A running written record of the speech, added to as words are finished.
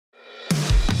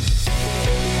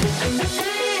Hello,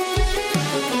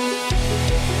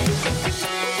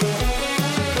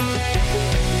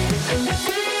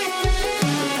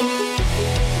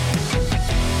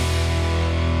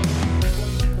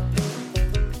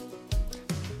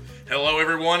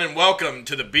 everyone, and welcome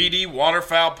to the BD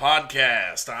Waterfowl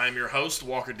Podcast. I am your host,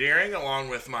 Walker Deering, along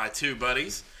with my two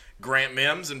buddies, Grant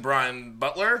Mims and Brian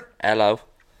Butler. Hello.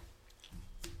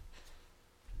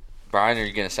 Brian, are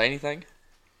you going to say anything?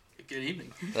 Good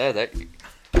evening.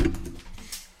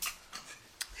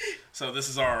 So this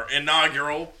is our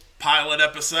inaugural pilot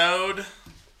episode.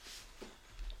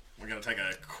 We're going to take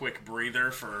a quick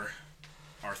breather for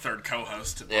our third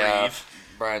co-host to breathe.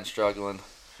 Brian's struggling.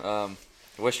 I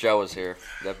wish Joe was here.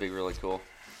 That'd be really cool.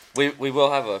 We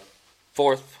will have a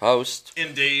fourth host.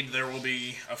 Indeed, there will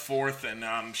be a fourth, and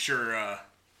I'm sure,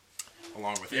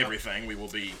 along with everything, we will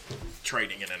be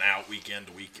trading in and out weekend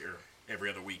to week or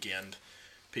every other weekend.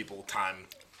 People, time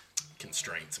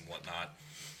constraints and whatnot.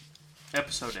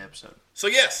 Episode to episode. So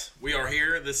yes, we are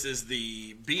here. This is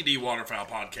the BD Waterfowl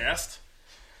Podcast.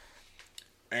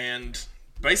 And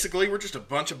basically, we're just a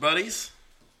bunch of buddies.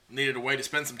 Needed a way to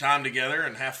spend some time together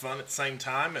and have fun at the same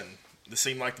time, and this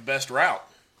seemed like the best route.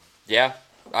 Yeah,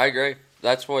 I agree.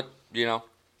 That's what,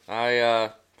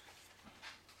 I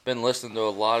been listening to a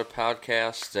lot of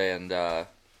podcasts, and, I'm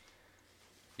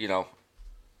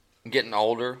getting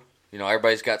older.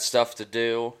 Everybody's got stuff to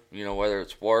do, whether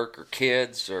it's work or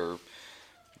kids or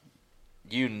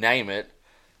you name it.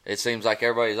 It seems like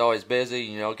everybody's always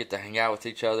busy, get to hang out with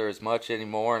each other as much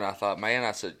anymore. And I thought,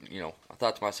 I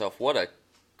thought to myself, what a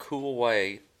cool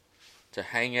way to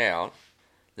hang out.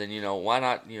 Then, why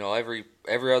not,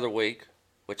 every other week,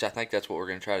 which I think that's what we're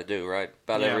going to try to do, right?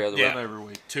 About every other week. Every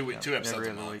week. Two episodes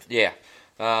a month. Yeah.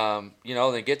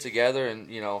 Then get together and,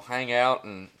 hang out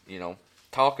and,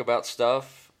 talk about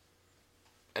stuff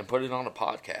and put it on a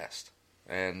podcast.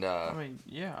 And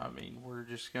we're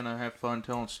just gonna have fun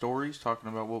telling stories, talking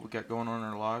about what we got going on in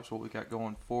our lives, what we got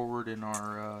going forward in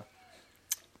our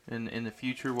in the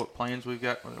future, what plans we've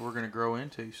got that we're gonna grow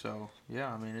into. So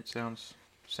yeah, it sounds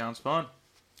fun.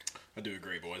 I do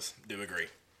agree, boys. Do agree.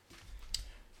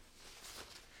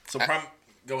 So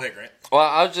go ahead, Grant. Well,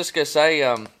 I was just gonna say,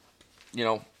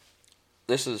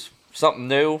 this is something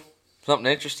new, something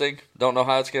interesting. Don't know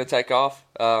how it's gonna take off,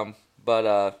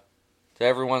 but. To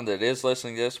everyone that is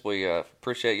listening to this, we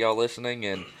appreciate y'all listening.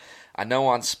 And I know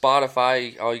on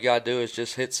Spotify, all you got to do is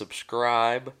just hit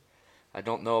subscribe. I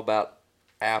don't know about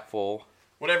Apple.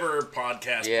 Whatever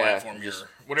podcast platform you're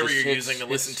using to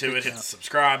listen to it, hit the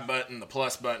subscribe button, the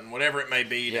plus button, whatever it may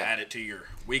be to add it to your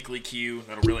weekly queue.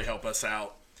 That'll really help us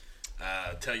out.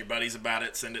 Tell your buddies about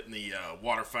it. Send it in the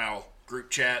Waterfowl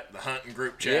group chat, the hunting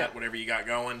group chat, whatever you got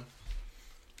going.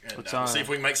 And we'll see if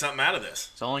we can make something out of this.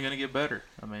 It's only going to get better.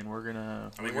 We're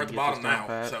at the bottom now,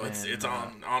 so it's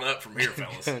on up from here,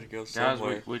 fellas. Guys,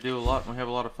 we do a lot, and we have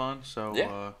a lot of fun, so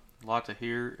a lot to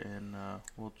hear, and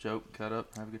we'll joke, cut up,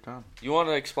 and have a good time. You want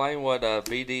to explain what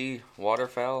BD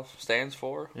Waterfowl stands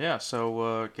for? Yeah,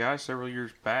 so guys, several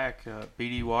years back,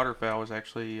 BD Waterfowl was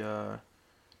actually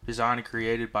designed and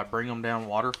created by Bring 'em Down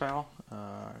Waterfowl,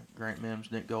 Grant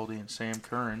Mims, Nick Goldie, and Sam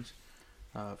Currens.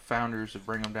 Founders of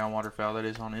Bring 'em Down Waterfowl, that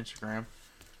is on Instagram.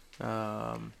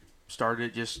 Started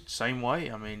it just same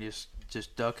way.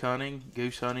 Just duck hunting,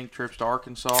 goose hunting, trips to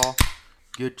Arkansas,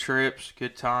 good trips,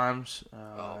 good times,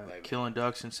 killing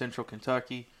ducks in Central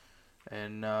Kentucky,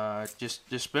 and just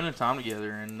spending time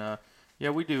together. And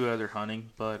we do other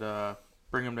hunting, but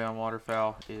Bring 'em Down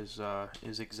Waterfowl is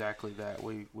exactly that.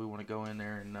 We want to go in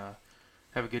there and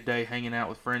have a good day hanging out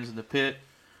with friends in the pit,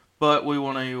 but we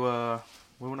want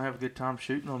to have a good time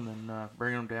shooting them and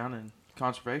bring them down in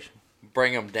conservation.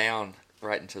 Bring them down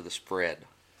right into the spread.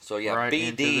 So, right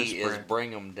BD is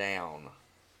bring them down.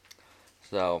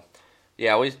 So,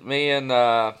 me and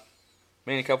a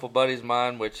couple buddies of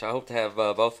mine, which I hope to have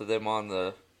both of them on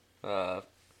the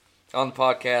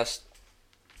podcast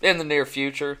in the near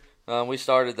future. We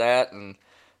started that, and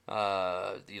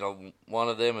one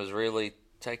of them is really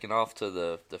taken off to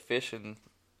the fishing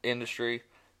industry,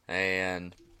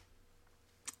 and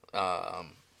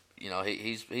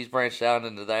he's branched out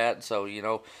into that. So,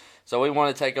 so we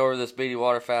want to take over this BD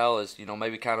Waterfowl as,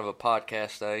 maybe kind of a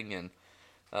podcast thing. And,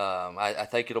 I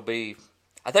think it'll be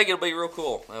real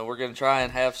cool. We're going to try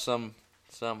and have some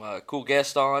cool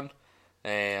guests on,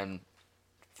 and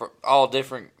for all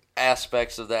different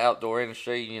aspects of the outdoor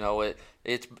industry.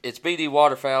 It's BD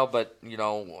Waterfowl, but, we're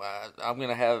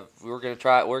going to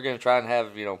try and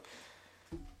have,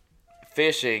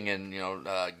 fishing and,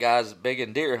 guys big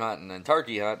in deer hunting and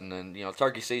turkey hunting, and,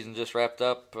 turkey season just wrapped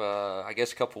up, I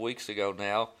guess a couple weeks ago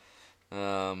now.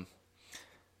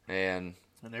 And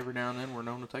And every now and then we're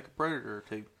known to take a predator or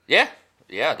two. Yeah,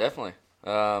 definitely.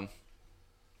 I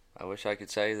wish I could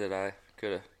say that I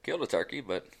could have killed a turkey,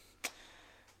 but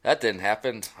that didn't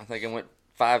happen. I think I went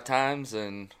 5 times,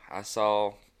 and I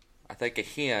saw, I think, a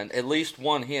hen, at least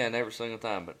one hen every single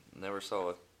time, but never saw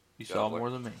it. You saw more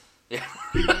than me. Yeah.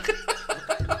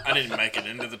 I didn't make it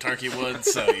into the turkey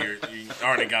woods, so you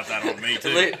already got that on me,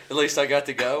 too. At least I got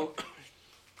to go.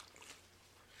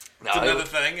 It's another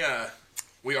thing.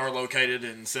 We are located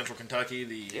in central Kentucky,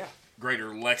 the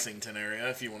greater Lexington area,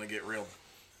 if you want to get real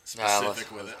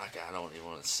specific with it. I don't even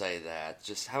want to say that.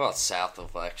 Just how about south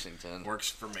of Lexington?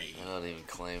 Works for me. I don't even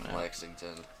claim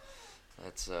Lexington.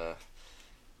 That's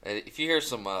if you hear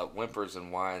some whimpers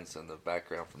and whines in the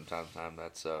background from time to time,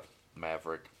 that's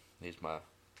Maverick. He's my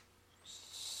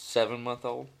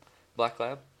 7-month-old black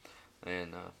lab,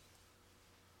 and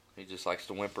he just likes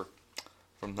to whimper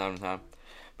from time to time.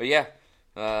 But yeah,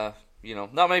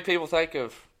 not many people think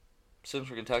of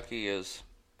Central Kentucky as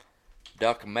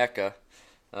duck mecca,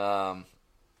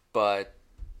 but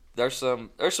there's some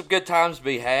good times to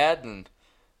be had, and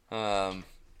as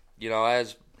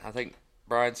I think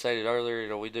Brian stated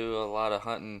earlier, we do a lot of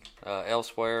hunting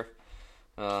elsewhere.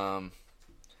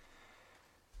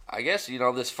 I guess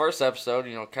this first episode,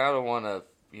 kind of want to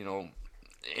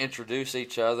introduce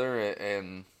each other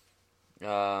and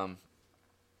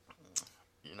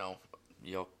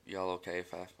y'all okay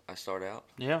if I start out?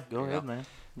 Yeah, go ahead, man.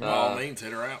 By all means,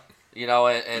 hit her out.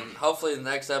 And hopefully the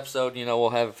next episode, we'll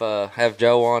have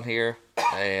Joe on here,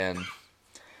 and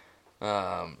we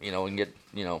can get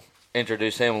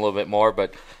introduce him a little bit more.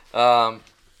 But I'm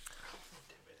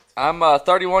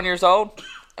 31 years old.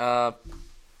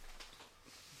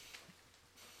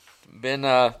 Been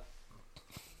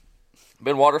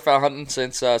waterfowl hunting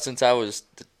since I was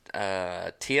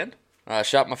 10. I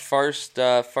shot my first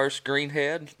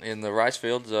greenhead in the rice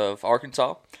fields of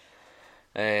Arkansas,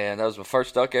 and that was my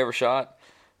first duck I ever shot.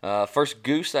 First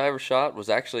goose I ever shot was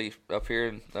actually up here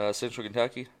in central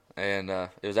Kentucky, and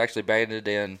it was actually banded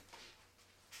in,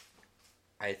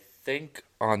 I think,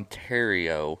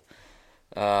 Ontario,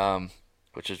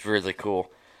 which is really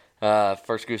cool.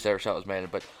 First goose I ever shot was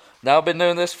banded, but now I've been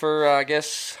doing this for I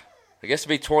guess it'll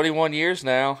be 21 years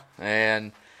now,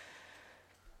 and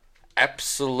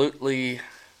absolutely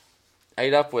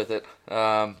ate up with it.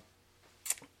 I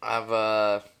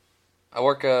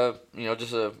work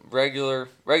just a regular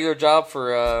job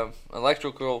for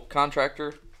electrical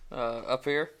contractor up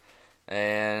here,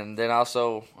 and then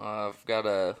also I've got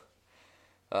a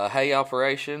hay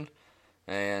operation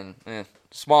and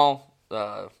small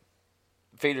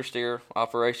feeder steer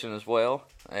operation as well,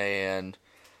 and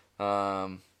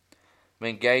I'm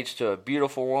engaged to a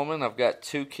beautiful woman. I've got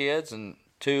 2 kids, and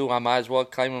 2 I might as well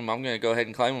claim them. I'm going to go ahead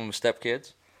and claim them as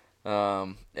stepkids,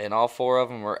 and all 4 of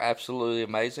them are absolutely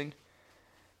amazing.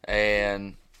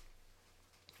 And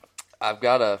I've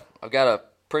got a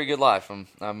pretty good life. I'm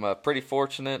pretty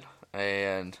fortunate,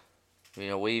 and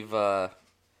we've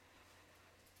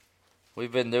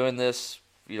been doing this.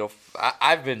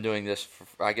 I've been doing this for,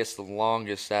 I guess, the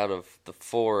longest out of the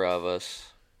 4 of us.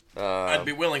 I'd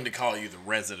be willing to call you the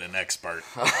resident expert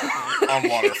on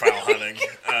waterfowl hunting.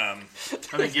 I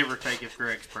think give or take if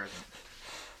Greg's present.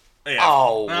 Yeah.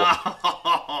 Oh.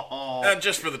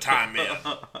 Just for the time being.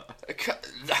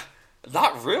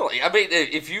 Not really. I mean,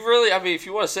 if you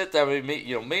want to sit there,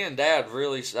 me and Dad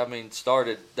really,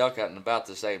 started duck hunting about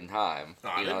the same time. Oh,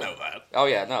 I didn't know that. Oh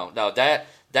yeah, no.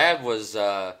 Dad was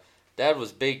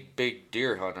big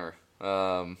deer hunter.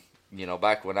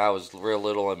 Back when I was real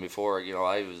little and before,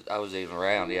 I was even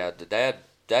around. Yeah, Dad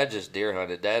just deer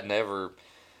hunted. Dad never,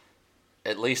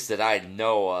 at least that I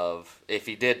know of, if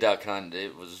he did duck hunt,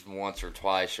 it was once or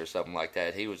twice or something like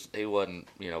that. He wasn't,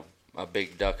 a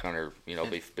big duck hunter,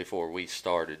 before we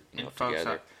started, together. Folks,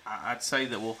 I'd say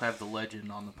that we'll have the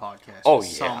legend on the podcast at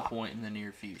some point in the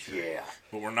near future. Yeah.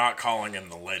 But we're not calling him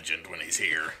the legend when he's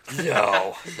here.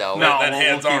 No. That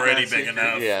head's already big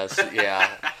enough. Yes, yeah.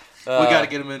 We got to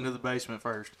get him into the basement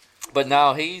first. But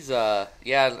no, he's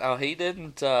he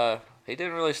didn't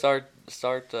really start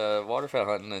waterfowl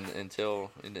hunting until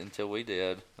we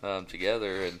did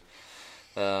together, and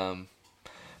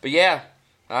but yeah,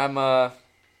 I'm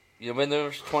been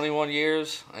there for 21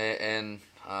 years and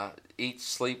eat,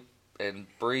 sleep, and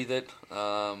breathe it.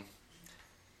 I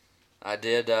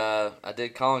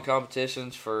did calling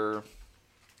competitions for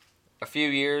a few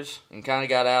years and kind of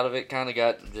got out of it. Kind of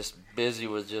got just busy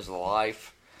with just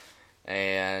life,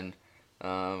 and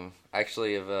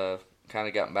actually have kind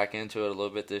of gotten back into it a little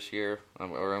bit this year,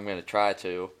 or I'm going to try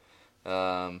to.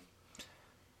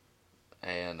 And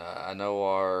I know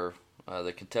our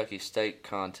The Kentucky State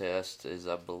contest is,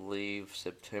 I believe,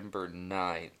 September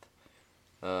 9th.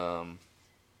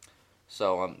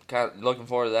 So I'm kind of looking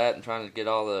forward to that and trying to get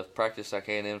all the practice I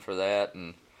can in for that.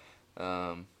 And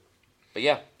but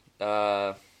yeah,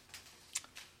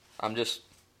 I'm just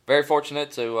very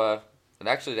fortunate to and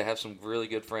actually to have some really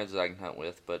good friends that I can hunt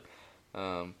with. But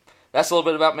that's a little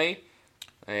bit about me.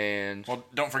 And well,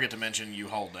 don't forget to mention you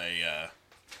hold a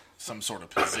some sort of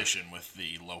position with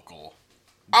the local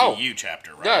DU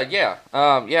chapter, right? Yeah.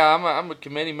 I'm a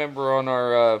committee member on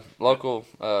our local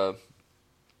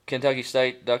Kentucky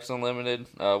State Ducks Unlimited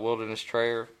Wilderness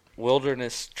Trail.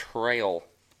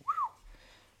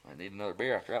 I need another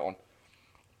beer after that one.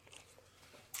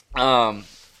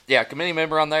 Yeah, committee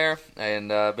member on there,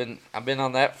 and I've been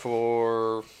on that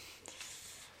for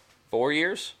 4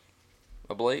 years,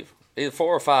 I believe, either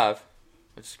 4 or 5.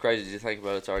 It's crazy to think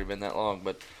about. It's already been that long,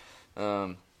 but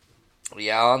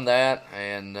yeah, on that,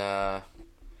 and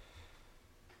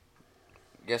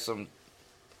guess I'm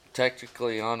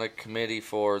technically on a committee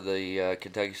for the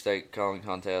Kentucky State calling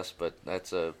contest, but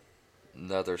that's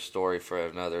another story for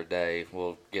another day.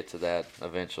 We'll get to that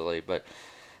eventually, but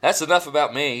that's enough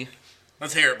about me.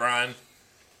 Let's hear it, Brian.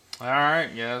 All right,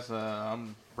 yes,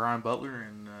 I'm Brian Butler,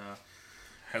 and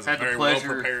has a very well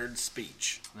prepared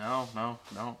speech. No,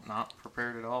 not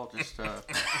prepared at all. Just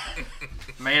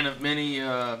man of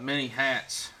many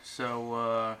hats.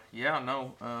 So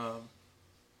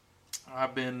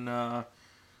I've been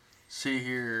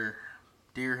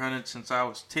deer hunted since I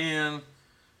was 10,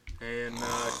 and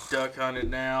duck hunted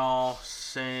now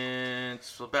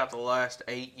since about the last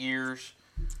 8 years,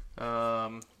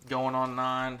 going on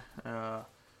 9.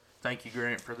 Thank you,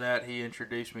 Grant, for that. He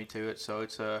introduced me to it, so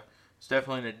it's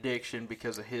definitely an addiction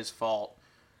because of his fault.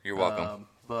 You're welcome.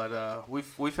 But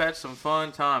we've had some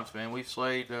fun times, man. We've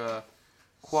slayed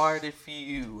quite a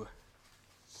few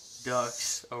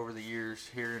ducks over the years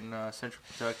here in Central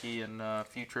Kentucky, and a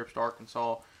few trips to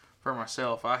Arkansas for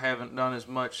myself. I haven't done as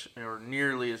much or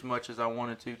nearly as much as I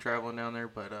wanted to traveling down there,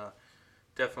 but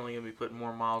definitely going to be putting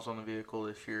more miles on the vehicle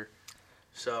this year.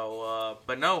 So,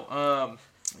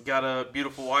 got a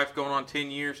beautiful wife going on 10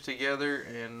 years together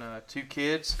and 2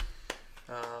 kids.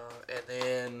 And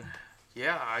then,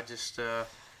 I just I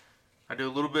do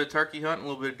a little bit of turkey hunting, a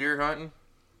little bit of deer hunting.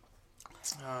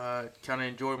 Kind of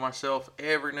enjoy myself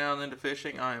every now and then to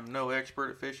fishing. I am no expert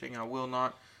at fishing. I will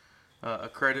not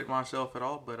accredit myself at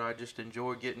all, but I just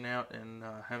enjoy getting out and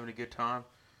having a good time.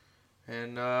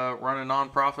 And run a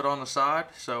nonprofit on the side,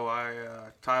 so I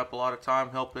tie up a lot of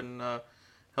time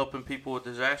helping people with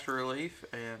disaster relief.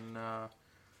 And I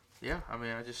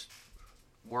just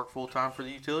work full time for the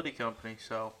utility company,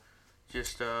 so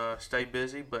just stay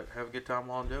busy but have a good time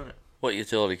while I'm doing it. What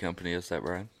utility company is that,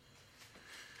 Brian?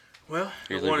 Well,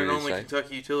 the one and only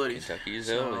Kentucky Utilities. Kentucky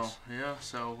Utilities.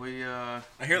 So we. I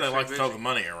hear they like to throw the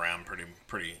money around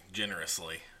pretty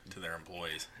generously to their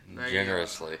employees.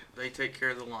 They take care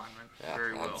of the linemen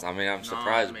very well. I'm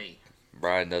surprised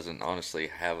Brian doesn't honestly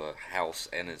have a house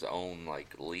and his own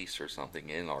lease or something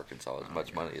in Arkansas. As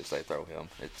much money as they throw him,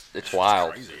 it's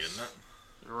wild. Crazy, isn't it?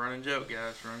 It's a running joke,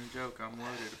 guys. Running joke. I'm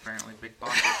loaded. Apparently, big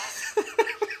pocket.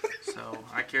 So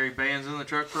I carry bands in the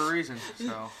truck for a reason.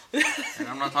 So, and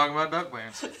I'm not talking about duck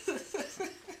bands.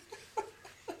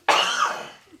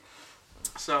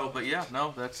 So, but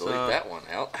that's leave that one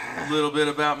out. A little bit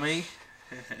about me.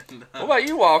 And, what about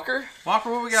you, Walker?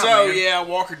 Walker, what we got? So man?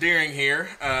 Walker Deering here.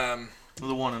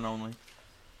 The one and only.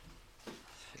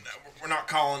 We're not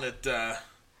calling it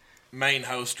main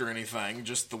host or anything.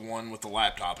 Just the one with the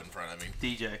laptop in front of me.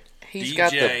 DJ. He's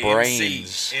got the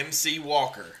brains. MC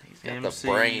Walker. He's got the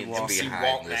brains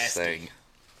behind this thing.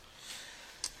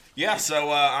 Yeah, so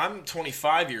I'm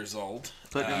 25 years old.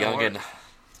 Youngin'.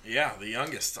 Yeah, the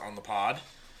youngest on the pod.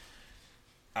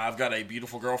 I've got a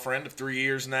beautiful girlfriend of 3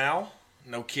 years now.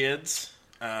 No kids.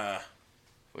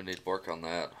 We need to work on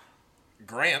that.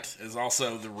 Grant is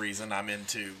also the reason I'm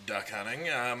into duck hunting.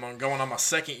 I'm going on my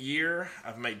 2nd year.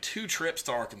 I've made 2 trips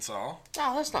to Arkansas.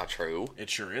 No, that's not true. It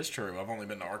sure is true. I've only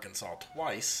been to Arkansas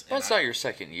twice. That's not your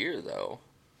 2nd year, though.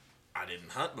 I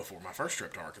didn't hunt before my first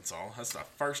trip to Arkansas. That's the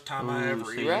first time I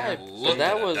ever even at looked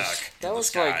at a duck that was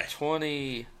sky. like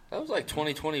 20. That was like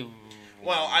 2020.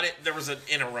 Well, there was an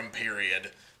interim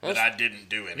period that I didn't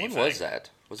do anything. When was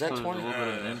that? Was that 20? A little bit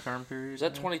of an intern period. Was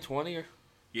that 2020 or?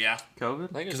 Yeah.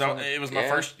 COVID? Because it was my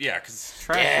first. Yeah, because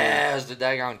it was the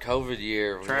daggone COVID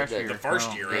year. The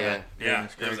first year of it. Yeah,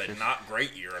 it was a not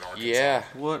great year in Arkansas. Yeah,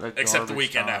 except the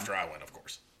weekend after I went, of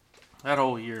course. That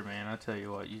whole year, man. I tell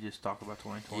you what, you just talk about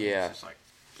 2020. Yeah, it's just like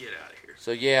get out of here.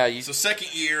 So yeah, so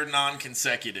 2nd year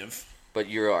non-consecutive. But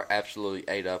you are absolutely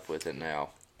ate up with it now.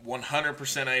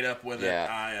 100% ate up with it.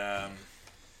 Yeah.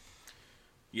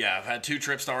 I've had 2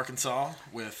 trips to Arkansas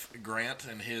with Grant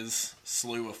and his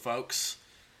slew of folks.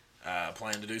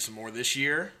 Plan to do some more this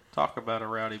year. Talk about a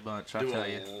rowdy bunch, I tell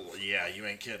you. Yeah, you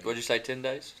ain't kidding. What'd you say, 10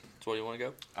 days? That's where you want to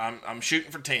go? I'm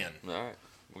shooting for 10. All right.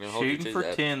 We're gonna hold you to Shooting for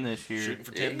that. 10 this year. Shooting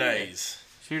for 10 days.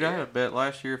 Shoot, I had a bet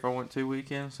last year if I went 2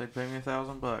 weekends, they'd pay me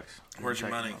 $1,000. Where's your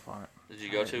money? Did you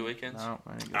go 2 weekends? No,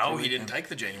 I didn't go 2 he didn't weekends. take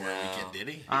the January weekend, did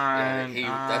he?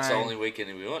 That's the only weekend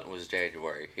he went was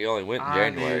January. He only went in I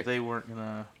January. knew they weren't going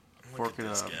to fork it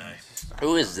this up. guy.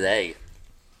 Who is they?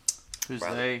 Who's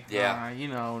Brother. they? Yeah. You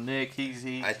know, Nick,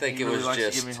 he I think he it really was likes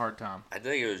just- to give me a hard time. I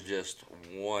think it was just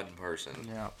one person.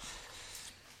 Yeah.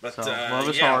 But So, love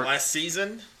is hard. last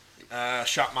season,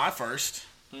 shot my first.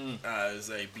 Is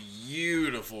a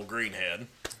beautiful greenhead.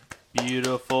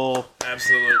 Beautiful.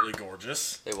 Absolutely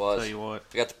gorgeous. It was. Tell you what.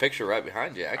 I got the picture right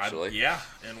behind you, actually.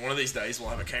 And one of these days we'll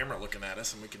have a camera looking at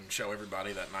us and we can show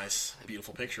everybody that nice,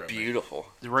 beautiful picture of me. Beautiful.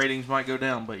 The ratings might go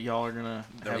down, but y'all are going to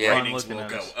The have fun ratings looking will at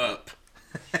go us. up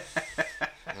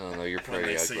I don't know. You're when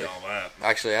pretty they see ugly. all that.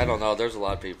 Actually, I don't know. There's a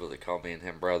lot of people that call me and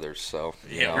him brothers. So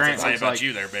Yeah, know, what's it Grant say looks about like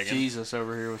you there, Biggin? Jesus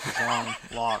over here with his long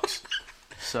locks.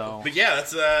 So, But yeah,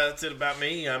 that's it about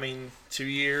me. I mean, 2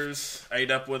 years,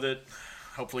 ate up with it.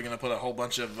 Hopefully going to put a whole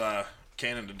bunch of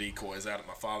Canada decoys out at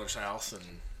my father's house. And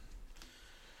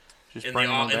just in bring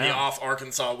them the down. off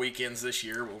Arkansas weekends this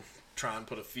year, we'll try and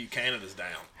put a few Canadas down.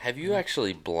 have you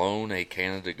actually blown a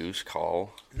Canada goose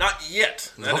call? Not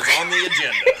yet. That is on the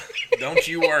agenda. Don't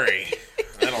you worry.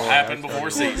 That'll happen before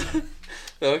season.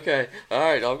 Okay. All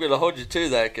right. I'm going to hold you to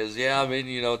that because,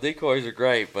 decoys are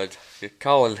great, but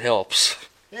calling helps.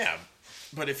 Yeah,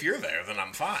 but if you're there, then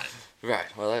I'm fine. Right.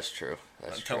 Well, that's true.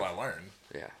 Until true. I learn.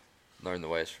 Yeah. Learn the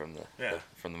ways from Yeah.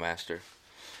 from the master.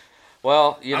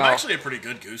 Well, I'm actually a pretty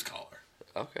good goose caller.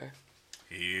 Okay.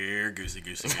 Here, goosey,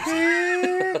 goosey,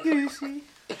 goosey. Goosey.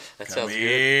 That Come sounds good.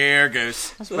 here, goose.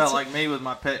 That's about like me with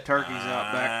my pet turkeys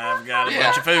out back. I've got a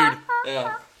bunch of food.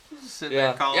 Yeah. Sitting there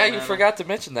Yeah. calling Yeah. at You them. forgot to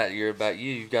mention that you've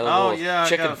got a Oh, little yeah, I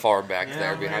chicken got- farm back yeah,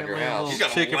 there man, behind your man, house. little- He's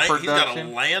got, Chicken he's got a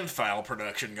production. land fowl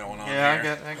production going on Yeah,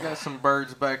 here. I got some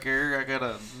birds back here. I got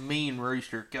a mean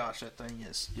rooster. Gosh, that thing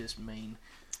is just mean.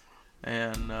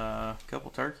 And a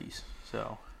couple turkeys.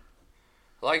 So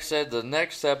Like I said, the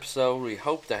next episode we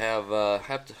hope to have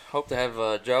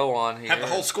Joe on here. Have the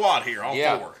whole squad here, all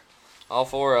Yeah. four. All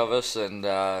 4 of us, and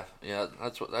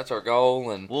that's our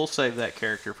goal. And we'll save that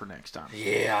character for next time.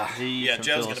 yeah, He Yeah, can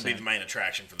Joe's fill going us to be in. the main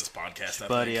attraction for this podcast, I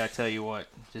Buddy, think. I tell you what,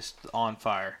 just on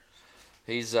fire.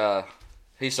 he's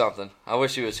something. I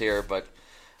wish he was here, but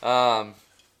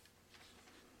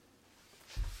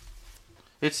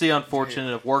It's the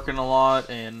unfortunate of working a lot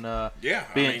and Yeah,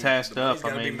 being tasked the money's up. I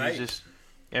gotta be mean, made. it's just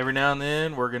every now and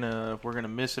then we're gonna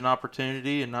miss an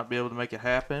opportunity and not be able to make it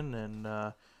happen,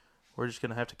 and we're just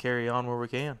gonna have to carry on where we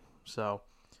can. So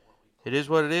it is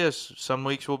what it is. Some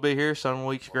weeks we'll be here, some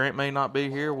weeks Grant may not be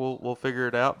here. We'll figure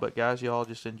it out. But guys, y'all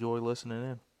just enjoy listening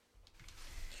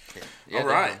in. yeah, All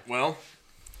right, well,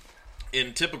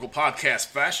 in typical podcast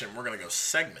fashion, we're going to go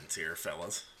segments here,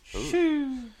 fellas.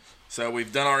 So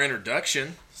we've done our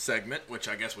introduction segment, which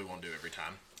I guess we won't do every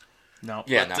time. No,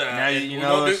 Yeah, But, no. Now you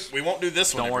know us. we won't do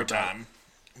this one Don't worry every about time.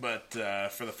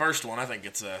 But for the first one, I think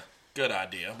it's a good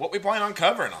idea. What we plan on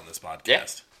covering on this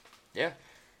podcast. Yeah.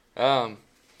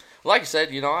 Like I said,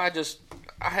 I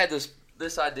had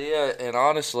this idea, and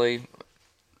honestly,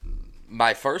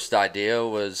 my first idea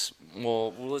was,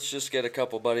 well, let's just get a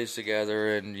couple buddies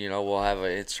together, and we'll have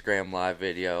an Instagram live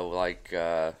video like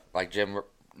Jim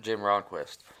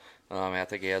Ronquist. I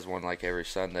think he has one like every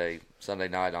Sunday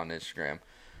night on Instagram,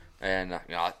 and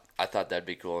I thought that'd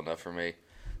be cool enough for me.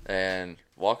 And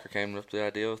Walker came up with the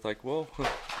idea with like, well,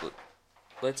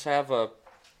 let's have a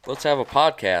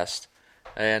podcast.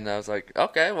 And I was like,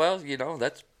 okay, well,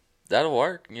 that'll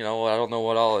work. I don't know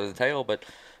what all it entail, but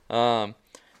like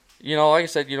I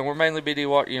said, we're mainly BD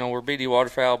we're BD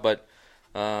Waterfowl, but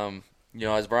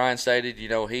as Brian stated, he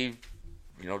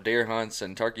deer hunts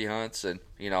and turkey hunts, and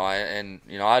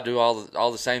I do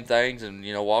all the same things, and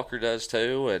Walker does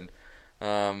too, and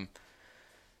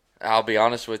I'll be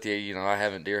honest with you, I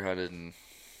haven't deer hunted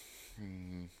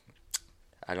in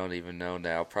I don't even know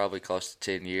now, probably close to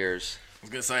 10 years. I was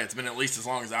going to say, it's been at least as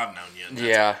long as I've known you. And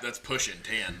that's pushing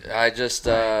 10. I just,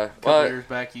 a couple years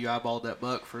back, you eyeballed that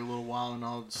buck for a little while, and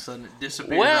all of a sudden it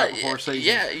disappeared right before season.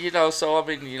 Yeah, so I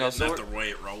mean, Isn't that the way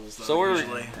it rolls, though, so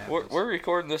usually? we're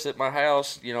recording this at my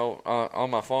house, on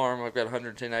my farm. I've got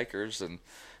 110 acres, and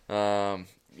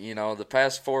the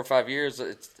past 4 or 5 years,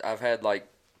 I've had like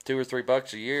 2 or 3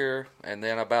 bucks a year, and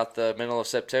then about the middle of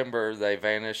September they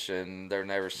vanish and they're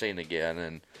never seen again.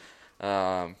 And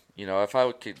If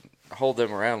I could hold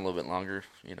them around a little bit longer,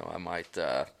 I might,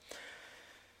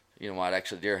 might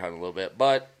actually deer hunt a little bit.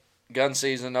 But gun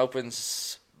season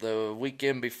opens the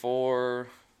weekend before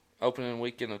opening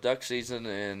weekend of duck season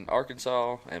in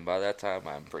Arkansas, and by that time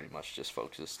I'm pretty much just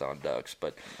focused on ducks.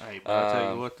 But I'll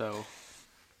tell you what though,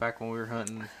 back when we were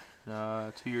hunting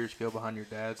 2 years ago behind your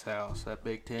dad's house, that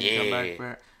big 10 come back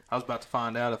there, I was about to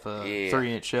find out if a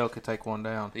 3-inch shell could take one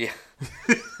down. Yeah.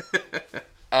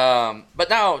 But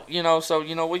now,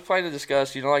 we plan to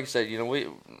discuss, like I said,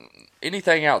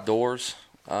 anything outdoors.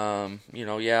 I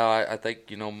think,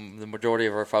 the majority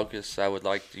of our focus, I would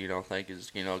like to, think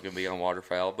is, going to be on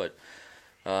waterfowl. But,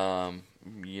 I'm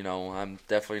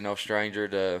definitely no stranger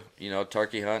to,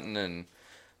 turkey hunting. And,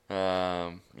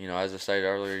 as I stated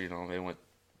earlier, they went,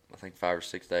 I think, 5 or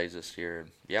 6 days this year.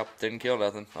 And, didn't kill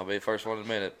nothing. I'll be the first one to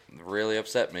admit it. It really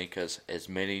upset me because as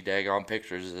many daggone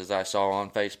pictures as I saw on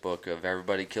Facebook of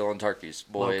everybody killing turkeys.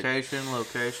 Boy, location.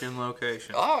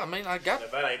 Oh, I mean, If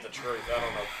that ain't the truth, I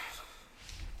don't know.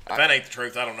 If that ain't the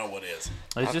truth, I don't know what is.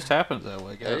 It just happens that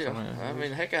way, guys. I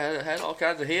mean, heck, I had all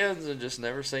kinds of hens and just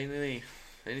never seen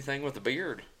anything with a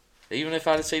beard. Even if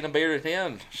I'd have seen a bearded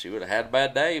hen, she would have had a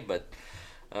bad day. But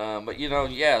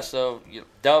So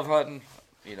dove hunting,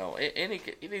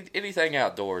 anything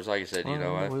outdoors. Like I said, we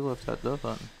left that dove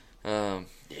hunting. I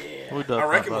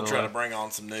reckon we'll try to bring on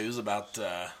some news about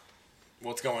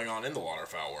what's going on in the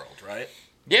waterfowl world, right?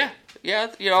 Yeah.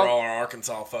 For all our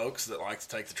Arkansas folks that like to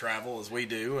take the travel as we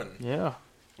do, and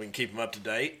we can keep them up to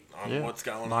date on what's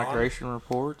going on. Migration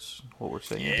reports, what we're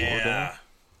seeing.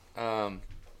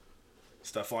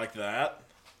 Stuff like that.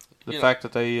 The fact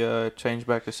that they changed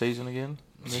back the season again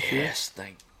this year. Yes,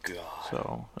 thank God.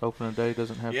 So opening day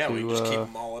doesn't have to. We can just keep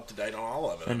them all up to date on all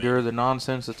of it. Endure the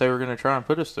nonsense that they were going to try and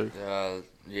put us through. Well,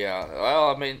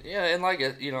 I mean, and like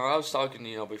I was talking,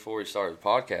 before we started the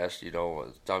podcast,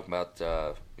 talking about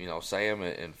Sam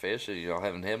and Fish,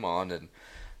 having him on,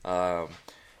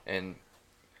 and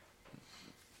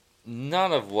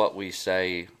none of what we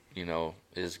say,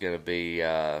 is going to be.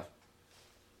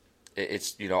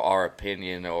 It's our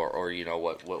opinion or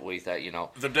what we think.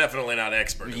 They're definitely not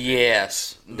experts.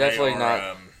 Yes, definitely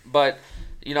not. But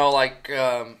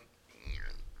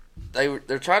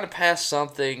they're trying to pass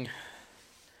something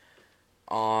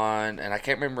on, and I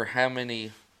can't remember how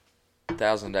many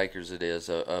 1,000 acres it is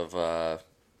of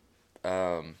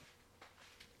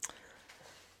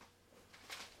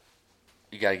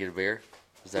you gotta get a beer.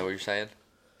 Is that what you're saying?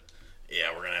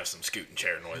 Yeah, we're gonna have some scooting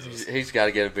chair noises. He's got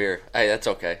to get a beer. Hey, that's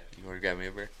okay. You want to grab me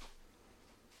a beer?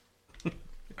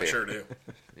 I sure do.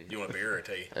 You want a beer or a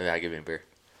tea? Yeah, give me a beer.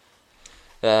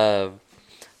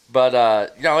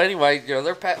 Anyway,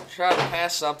 they're trying to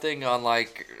pass something on I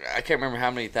can't remember how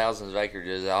many thousands of acres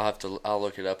it is. I'll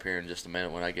look it up here in just a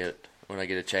minute when I get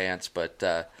a chance. But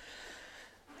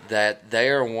that they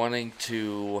are wanting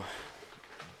to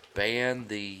ban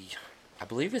I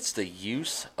believe it's the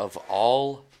use of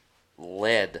all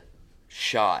lead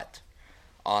shot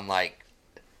on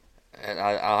and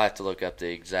I'll have to look up the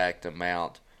exact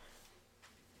amount,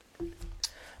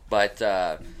 but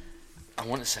I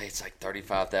want to say it's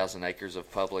 35,000 acres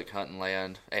of public hunting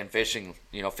land and fishing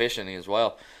as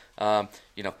well. No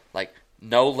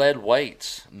lead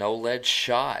weights, no lead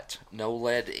shot, no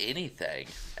lead anything,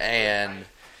 and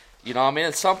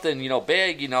it's something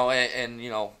big, and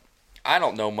I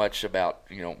don't know much about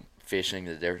fishing,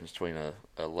 the difference between a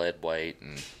lead weight,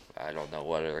 and I don't know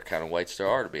what other kind of weights there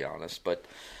are, to be honest. But,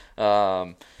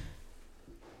 why?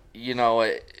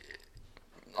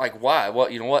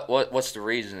 What's the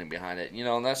reasoning behind it?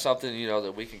 And that's something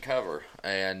that we can cover.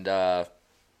 And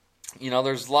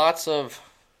there's lots of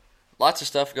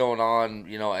stuff going on,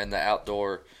 in the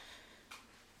outdoor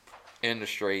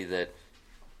industry that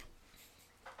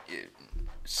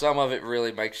some of it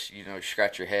really makes you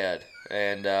scratch your head,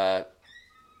 and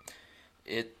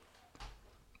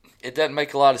it doesn't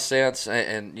make a lot of sense,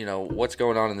 and what's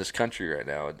going on in this country right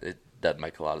now, it doesn't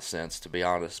make a lot of sense, to be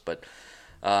honest. But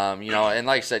and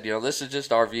like I said, this is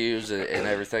just our views and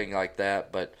everything like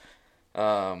that. But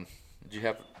did you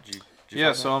have?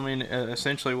 So I mean,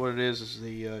 essentially, what it is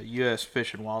the U.S.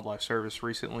 Fish and Wildlife Service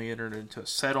recently entered into a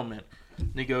settlement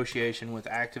negotiation with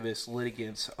activist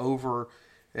litigants over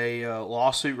a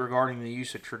lawsuit regarding the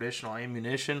use of traditional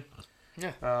ammunition.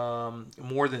 Yeah.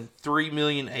 More than 3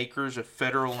 million acres of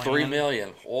federal land. 3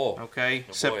 million. Whoa. Okay.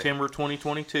 Oh, September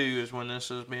 2022 is when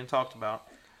this is being talked about.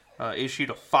 Issued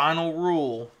a final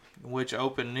rule which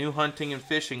opened new hunting and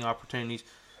fishing opportunities,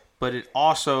 but it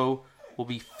also will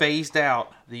be phased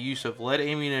out the use of lead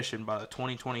ammunition by the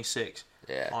 2026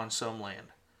 on some land.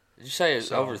 Did you say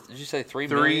over? Did you say 3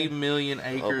 million? 3 million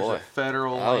acres of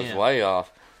federal land. I was way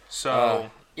off.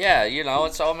 So yeah,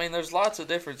 I mean, there's lots of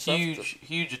different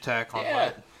huge attack on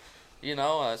that.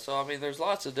 So I mean, there's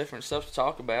lots of different stuff to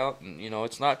talk about, and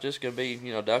it's not just gonna be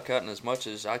duck hunting as much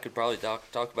as I could probably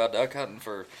talk about duck hunting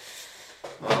for,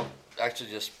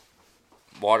 actually just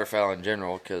waterfowl in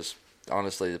general, because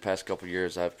honestly, the past couple of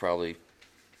years I've probably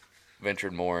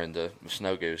ventured more into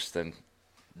snow goose than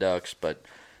ducks, but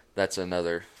that's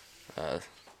another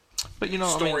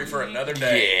story for another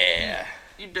day. Yeah,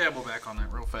 you dabble back on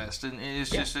that real fast, and it's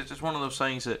just one of those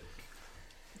things that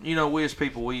we as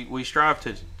people we strive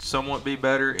to somewhat be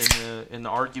better in the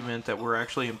argument that we're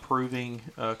actually improving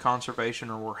conservation,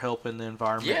 or we're helping the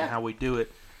environment and how we do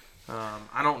it.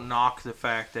 I don't knock the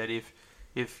fact that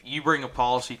if you bring a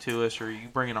policy to us, or you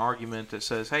bring an argument that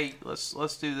says, hey,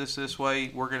 let's do this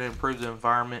way, we're going to improve the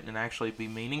environment and actually be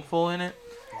meaningful in it,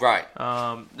 right?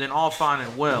 Then all fine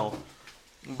and well.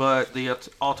 But the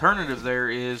alternative there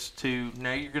is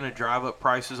now you're going to drive up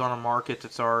prices on a market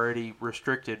that's already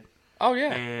restricted. Oh,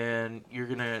 yeah. And you're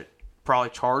going to probably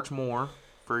charge more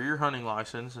for your hunting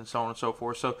license and so on and so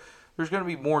forth. So there's going to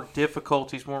be more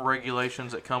difficulties, more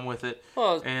regulations that come with it.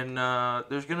 Well, and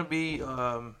there's going to be...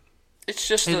 it's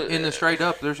just... in the straight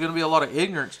up, there's going to be a lot of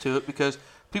ignorance to it, because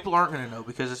people aren't going to know,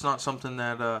 because it's not something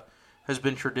that has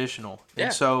been traditional. Yeah.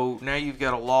 And so now you've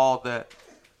got a law that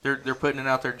they're putting it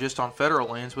out there just on federal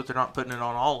lands, but they're not putting it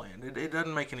on all land. It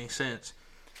doesn't make any sense.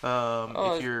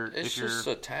 It's just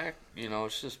attack.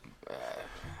 It's just.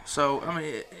 So I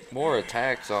mean, more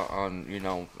attacks on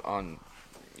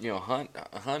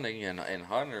hunting and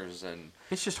hunters, and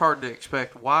it's just hard to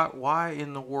expect. Why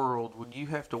in the world would you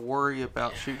have to worry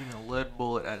about shooting a lead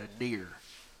bullet at a deer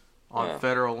on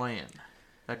federal land?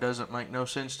 That doesn't make no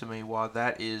sense to me. Why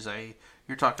that is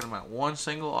you're talking about one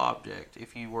single object.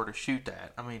 If you were to shoot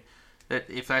that, I mean,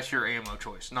 if that's your ammo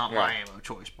choice, not my ammo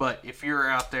choice. But if you're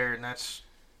out there and that's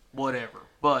whatever.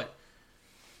 But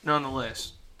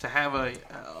nonetheless, to have a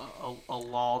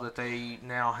law that they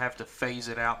now have to phase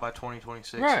it out by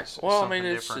 2026. Right. Is well, I mean,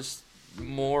 it's different. just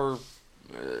more,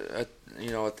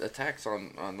 attacks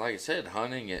on, like I said,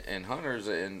 hunting and hunters.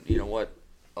 And what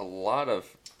a lot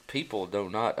of people do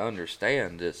not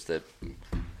understand is that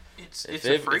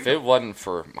if it wasn't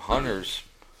for hunters,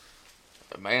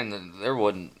 man, then there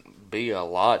wouldn't be a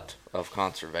lot of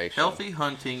conservation. Healthy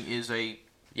hunting is a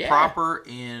proper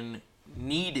and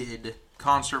needed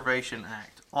conservation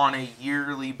act on a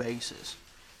yearly basis.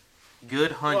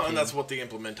 Good hunting. Well, and that's what the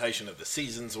implementation of the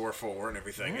seasons were for, and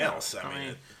everything else. I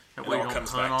mean, it we all don't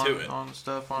comes hunt back to it. on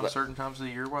stuff on certain times of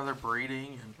the year while they're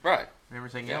breeding and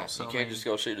everything else. So, you can't just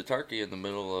go shoot a turkey in the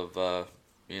middle of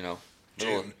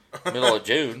June. middle of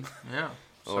June. Yeah.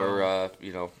 Or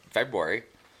February.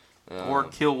 Or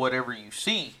kill whatever you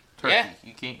see. Turkey. Yeah.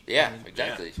 You can't. Yeah, I mean,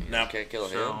 exactly. You can't kill a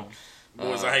hen.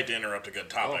 Boys, I hate to interrupt a good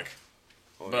topic,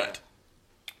 but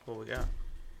what we got?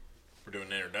 We're doing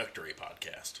an introductory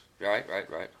podcast. Right.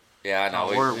 Yeah, I know.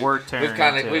 We're tearing.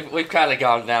 We've kind of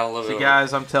gone down a little bit. See,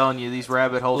 guys, I'm telling you, these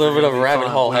rabbit holes. A little bit of a rabbit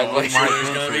hole. There's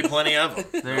going to be plenty of them.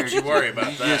 Don't you worry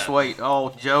about that. Just wait.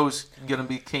 Oh, Joe's going to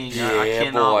be king. I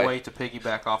cannot wait to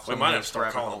piggyback off. We might have to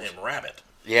start calling him Rabbit.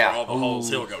 Yeah. For all the holes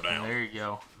he'll go down. There you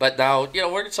go. But now,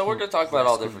 we're going to talk about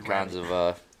all different kinds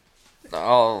of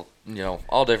all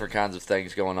different kinds of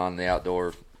things going on in the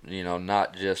outdoor.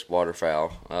 Not just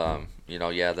waterfowl.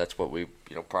 That's what we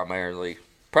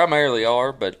primarily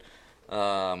are. But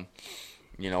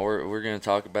we're going to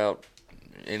talk about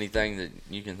anything that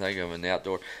you can think of in the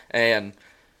outdoor. And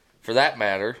for that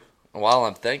matter, while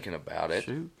I'm thinking about it,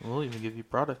 we'll even give you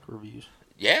product reviews.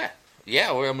 Yeah.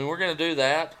 We're going to do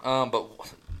that. But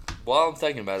while I'm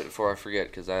thinking about it, before I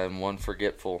forget, because I am one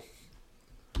forgetful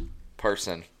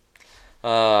person.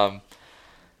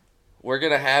 We're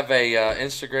going to have a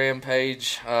Instagram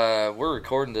page. We're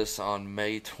recording this on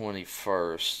May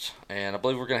 21st, and I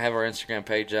believe we're going to have our Instagram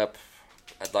page up.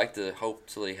 I'd like to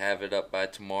hopefully have it up by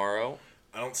tomorrow.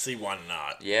 I don't see why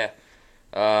not. Yeah.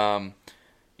 And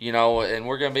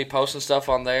we're going to be posting stuff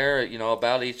on there,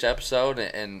 about each episode.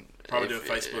 And probably do a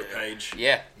Facebook page.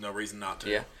 Yeah. No reason not to.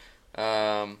 Yeah.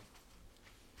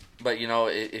 But,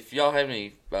 if y'all have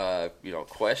any,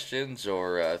 questions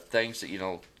or things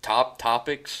that, top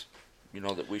topics,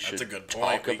 that we should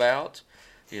talk about,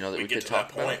 that we could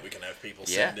talk about. We can have people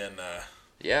send in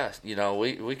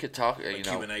we could talk,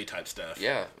 Q&A type stuff.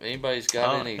 Yeah, anybody's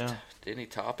got any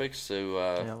topics to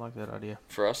I like that idea.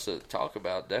 For us to talk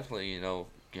about, definitely,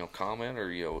 comment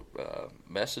or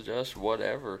message us or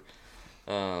whatever.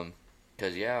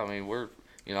 Cuz we're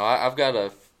I've got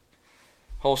a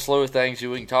whole slew of things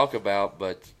we can talk about,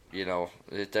 but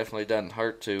it definitely doesn't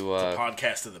hurt to it's a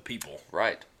podcast of the people,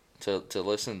 right? To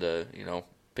listen to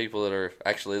people that are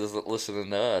actually listening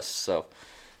to us. So,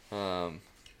 and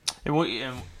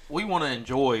we want to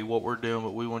enjoy what we're doing,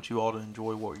 but we want you all to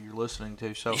enjoy what you're listening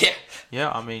to. So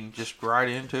yeah, I mean, just write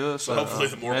into us. So hopefully,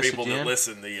 the more people that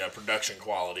listen, the production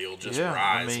quality will just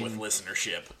rise with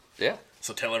listenership. Yeah.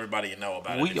 So tell everybody you know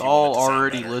about it. We all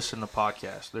already listen to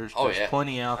podcasts. There's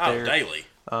plenty out there daily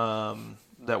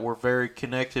that we're very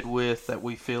connected with, that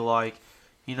we feel like,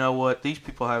 you know what, these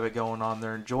people have it going on.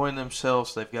 They're enjoying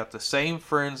themselves. They've got the same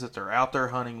friends that they're out there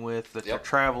hunting with, that they're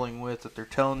traveling with, that they're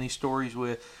telling these stories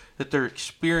with, that they're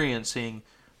experiencing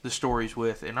the stories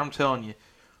with. And I'm telling you,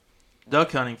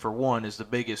 duck hunting, for one, is the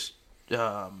biggest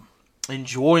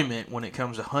enjoyment when it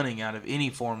comes to hunting out of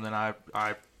any form that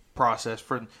I process,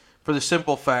 for the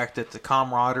simple fact that the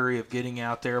camaraderie of getting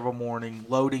out there of a morning,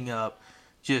 loading up,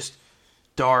 just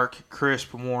dark,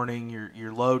 crisp morning,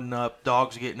 you're loading up,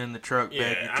 dogs getting in the truck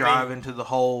bed, you're driving to the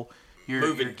hole,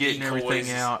 you're getting everything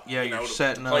out, you're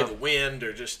setting up. Play the wind,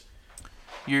 or just,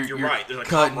 you're right, there's a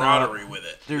camaraderie with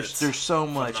it. There's so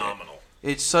much. Phenomenal.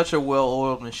 It's such a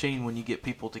well-oiled machine when you get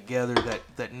people together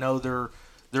that know their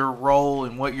role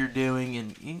and what you're doing,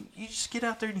 and you just get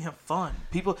out there and you have fun.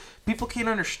 People can't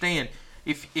understand.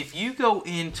 If you go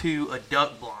into a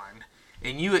duck blind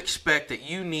and you expect that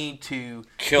you need to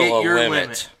kill hit your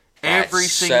limit every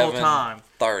single time,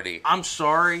 30. I'm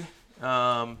sorry.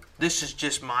 This is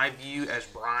just my view as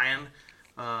Brian.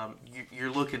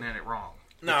 You're looking at it wrong.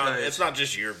 No, it's not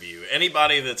just your view.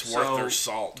 Anybody that's worth their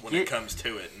salt when it comes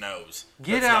to it knows.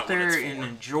 Get out there and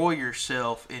enjoy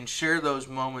yourself and share those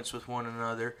moments with one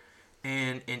another,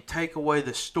 and take away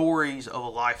the stories of a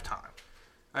lifetime.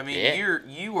 I mean,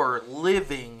 you are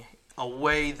living a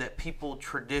way that people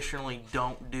traditionally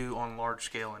don't do on large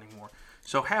scale anymore.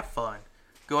 So have fun.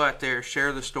 Go out there,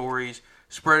 share the stories,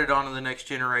 spread it on to the next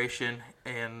generation,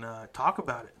 and talk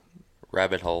about it.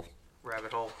 Rabbit hole.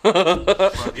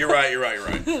 You're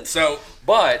right. So,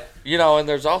 but, and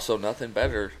there's also nothing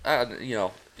better. I've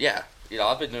been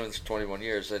doing this for 21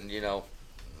 years, and,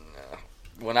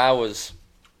 when I was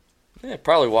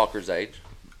probably Walker's age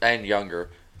and younger,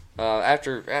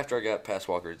 after I got past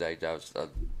Walker's age, I was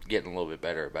getting a little bit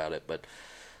better about it. But,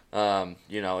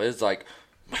 it's like,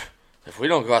 if we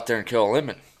don't go out there and kill a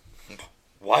limit,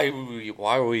 why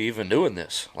are we even doing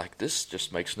this? Like, this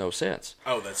just makes no sense.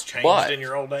 Oh, that's changed in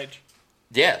your old age?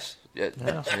 Yes. Yeah.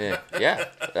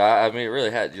 I mean, it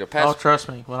really had. Trust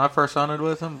me. When I first hunted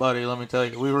with him, buddy, let me tell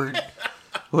you, we were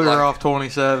off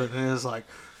 27, and it's like,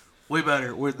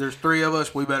 there's three of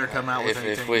us. We better come out with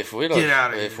anything. If we don't get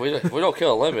out of here. If we don't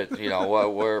kill a limit,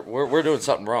 we're doing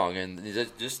something wrong, and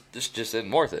this just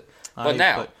isn't worth it. But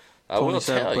now, I will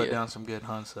tell you, put down some good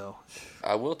hunts, though.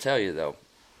 I will tell you though,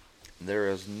 there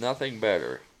is nothing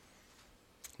better.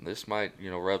 This might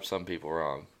rub some people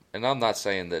wrong. And I'm not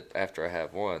saying that after I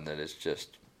have one that it's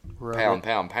just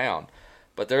pound.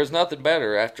 But there's nothing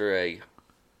better after a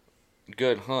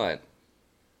good hunt.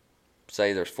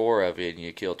 Say there's 4 of you and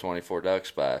you kill 24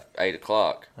 ducks by 8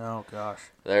 o'clock. Oh, gosh.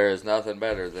 There is nothing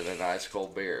better than a nice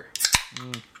cold beer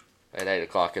at 8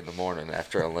 o'clock in the morning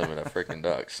after a limit of freaking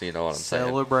ducks. You know what I'm saying?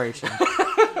 Celebration.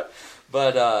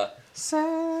 But,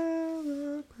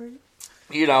 celebrate.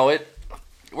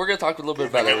 We're going to talk a little bit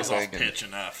about everything. That was off pitch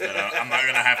enough that I'm not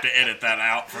going to have to edit that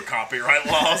out for copyright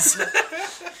laws.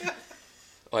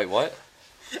 Wait, what?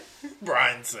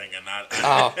 Brian singing. It was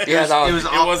off pitch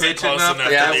enough.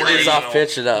 Yeah, it was off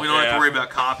pitch enough. We don't have to worry about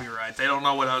copyright. They don't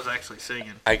know what I was actually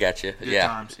singing. I got you. Good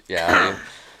times. Yeah.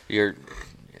 You're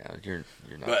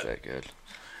not that good.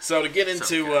 So to get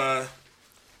into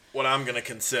what I'm going to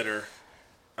consider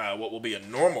what will be a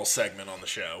normal segment on the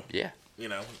show. Yeah.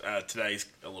 Today's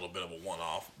a little bit of a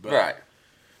one-off, but right.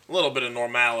 A little bit of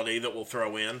normality that we'll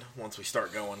throw in once we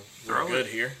start going real good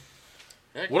here.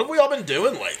 What have we all been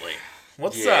doing lately?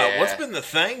 What's been the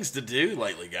things to do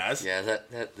lately, guys? Yeah,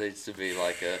 that needs to be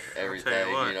like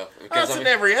everything, That's in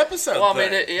every episode. Well,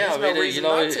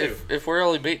 if we're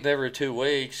only meeting every 2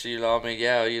 weeks, we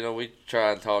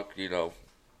try and talk,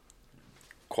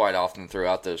 quite often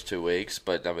throughout those 2 weeks.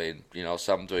 But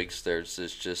some weeks there's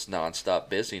just nonstop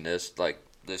busyness. Like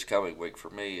this coming week for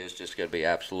me is just going to be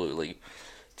absolutely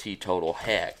teetotal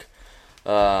heck.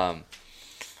 But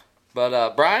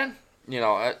Brian,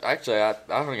 I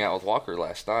hung out with Walker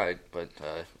last night, but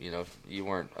you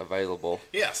weren't available.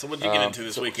 Yeah. So what did you get into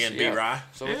this weekend, B-Rye?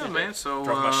 So man. So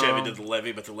drove my Chevy to the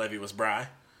levee, but the levee was Bry.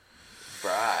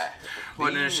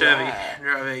 Wasn't in a Chevy.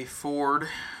 Drive a Ford.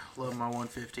 Love my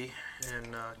 150 and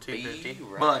 250.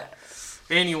 But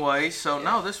Anyway, so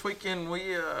no, this weekend we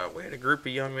had a group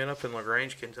of young men up in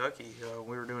LaGrange, Kentucky.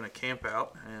 We were doing a camp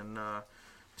out and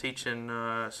teaching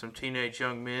some teenage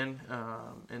young men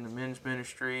in the men's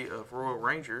ministry of Royal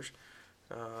Rangers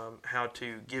how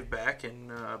to give back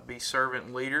and be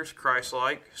servant leaders,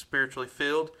 Christ-like, spiritually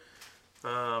filled,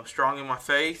 strong in my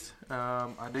faith.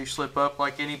 I do slip up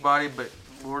like anybody, but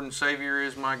Lord and Savior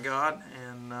is my God,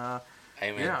 and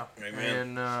Amen. Yeah,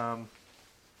 Amen. and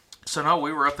so no,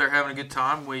 we were up there having a good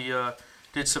time. We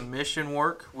did some mission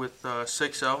work with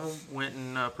 6 of them. Went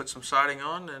and put some siding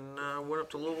on, and went up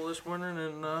to Louisville this morning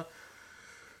and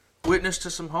witnessed to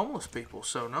some homeless people.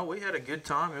 So no, we had a good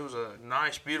time. It was a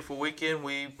nice, beautiful weekend.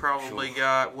 We probably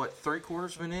got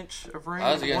 3/4 of an inch of rain.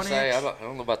 I was gonna 1 say inch? I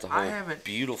don't know about the whole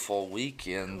beautiful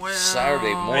weekend. Saturday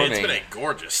Hey, morning. it's been a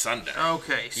gorgeous Sunday.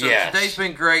 Okay, so Yes. today's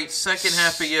been great. Second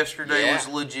half of yesterday Yeah. was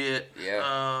legit.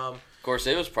 Yeah. Of course,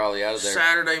 it was probably out of there.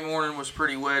 Saturday morning was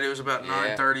pretty wet. It was about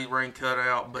Yeah. 9:30, rain cut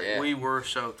out, but Yeah. we were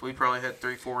soaked. We probably had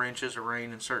 3-4 inches of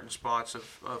rain in certain spots of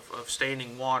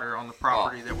standing water on the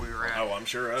property that we were at. Oh, I'm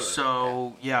sure of it.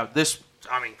 So,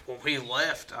 when we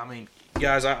left,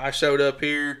 guys, I showed up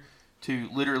here to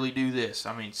literally do this.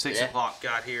 6 Yeah. o'clock,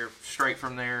 got here straight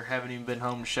from there. Haven't even been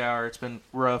home to shower. It's been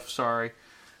rough, sorry.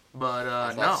 But,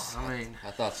 I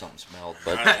thought something smelled,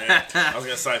 but I was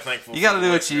going to say thankful. you got to do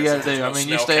what you got to do. There's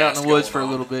no You stay out in the woods snowcast for a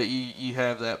going little bit, you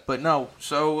have that. But no,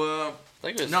 so I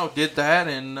think it was, did that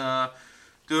and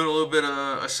doing a little bit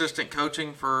of assistant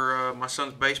coaching for my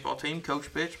son's baseball team,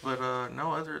 coach pitch. But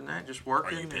no, other than that, just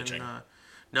working. Are you pitching? And,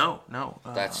 no.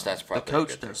 That's probably the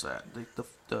coach a good does that.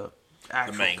 The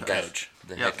actual main coach. coach.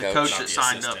 the Yeah, head the coach. coach not that the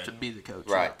signed up assistant. to be the coach.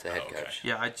 Right, the head Oh, okay. coach.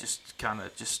 Yeah, I just kind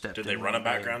of stepped in. Did they run a one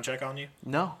day. background check on you?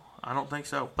 No, I don't think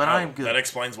so. But I am good. That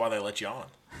explains why they let you on.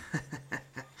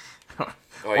 Well,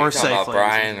 Or you're talking about safe,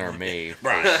 Brian ladies. or me?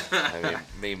 Brian.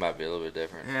 Me might be a little bit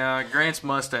different. Yeah, Grant's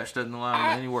mustache doesn't allow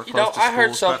him anywhere you close know, to I school. heard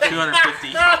It's about something- 250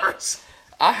 yards.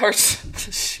 I heard.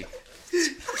 Shit.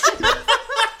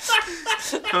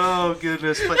 Oh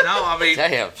goodness! But no,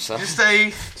 Damn, son.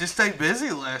 just stay busy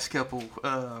the last couple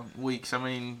weeks.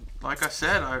 Like I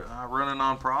said, I run a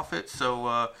nonprofit,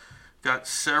 so got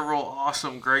several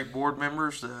awesome, great board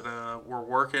members that were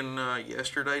working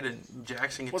yesterday to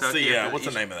Jackson, Kentucky. What's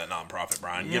the name of that nonprofit,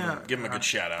 Brian? Yeah, give him a good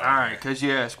shout out. All right, because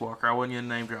you asked, Walker. I wasn't going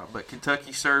to name drop, but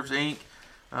Kentucky Serves Inc.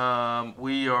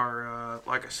 We are,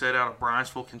 like I said, out of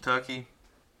Bryant'sville, Kentucky,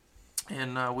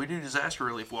 and we do disaster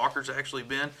relief. Walker's actually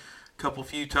been a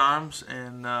few times,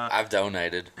 and I've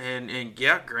donated. and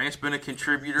yeah, Grant's been a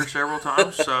contributor several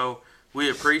times, so we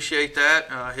appreciate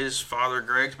that. His father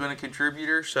Greg's been a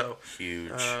contributor, so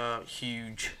Huge.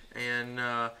 huge. And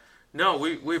no,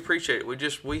 we appreciate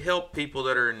it. We help people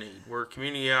that are in need. We're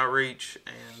community outreach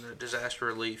and disaster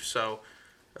relief. So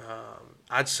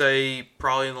I'd say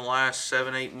probably in the last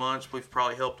 7-8 months, we've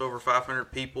probably helped over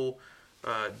 500 people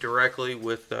directly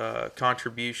with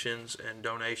contributions and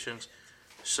donations.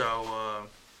 So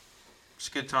it's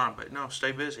a good time, but no,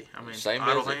 stay busy. Stay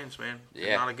idle busy. hands, man.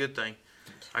 Yeah. Not a good thing.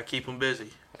 I keep them busy.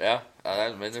 Yeah,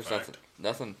 there's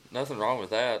nothing wrong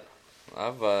with that.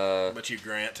 But you,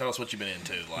 Grant, tell us what you've been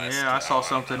into the last. Yeah, I saw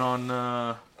something on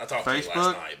I talked to you last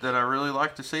Facebook night. that I really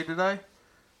like to see today.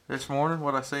 This morning,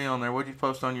 what I see on there? What did you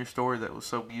post on your story that was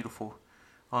so beautiful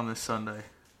on this Sunday?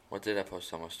 What did I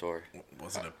post on my story?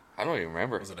 Was it I don't even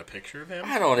remember. Was it a picture of him?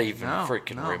 I don't even No,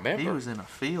 remember. He was in a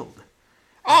field.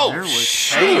 Oh, There was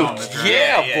shoot! hay on the ground.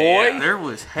 Yeah, Yeah, boy. yeah. There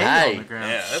was hay Hey. on the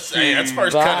ground. Yeah, that's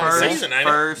first cut of the season, ain't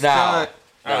it? First No. cut.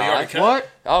 Oh, you already cut? What?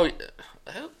 Oh,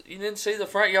 hell, you didn't see the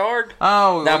front yard?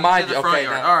 Oh, Now, we mind did you, the front okay,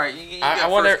 yard. now, All right, you I got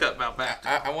wonder- first cut about back.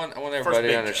 I want everybody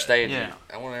big to understand. cut. Yeah.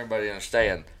 I want everybody to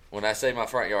understand when I say my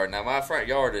front yard. Now, my front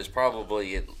yard is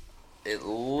probably at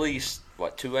least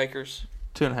 2 acres,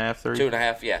 2.5, 3.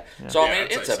 2.5. Yeah. So Yeah, I mean,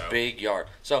 I'd it's say a so. big yard.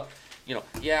 So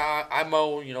I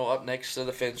mow up next to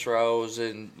the fence rows,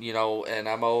 and and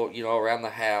I mow around the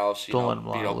house. Don't let 'em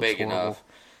lie, it looks big horrible. enough.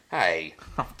 Hey,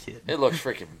 I'm kidding. it looks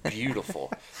freaking beautiful.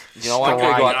 I could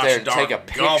Right. go out there and Gosh take a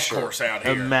darn golf picture. course out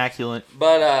here. Immaculate.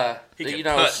 But He can putt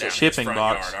down his shipping front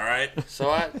box. yard, all right? So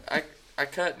I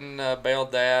cut and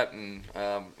baled that, and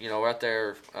right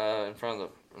there in front of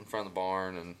the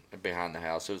barn and behind the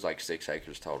house. It was like 6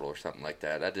 acres total or something like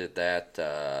that. I did that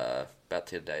about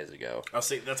 10 days ago. Oh,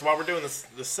 see, that's why we're doing this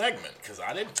segment, because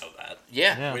I didn't know that.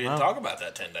 Yeah. We didn't talk about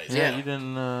that 10 days Yeah, ago. you didn't. You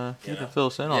You know. didn't fill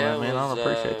us in on Yeah, that, man. I don't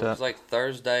appreciate It that. was like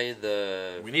Thursday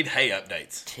the We need hay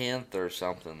updates. 10th or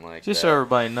something like Just that. so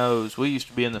everybody knows, we used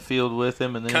to be in the field with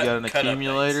him, and then he got an Cut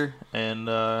accumulator, and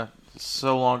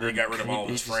so longer. He got rid of all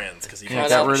his friends because he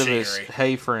got rid of his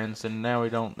hay friends, and now we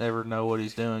don't ever know what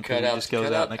he's doing because he just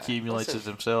goes out and accumulates it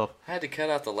himself. I had to cut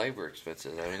out the labor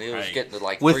expenses. I mean, it was getting to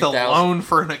like with 3,000. a loan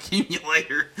for an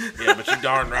accumulator. Yeah, but you're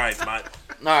darn right. All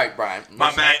right, Brian.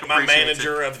 My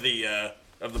manager of the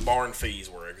barn fees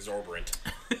were exorbitant.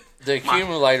 The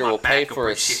accumulator will pay for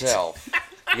itself.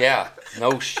 Yeah.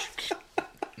 No.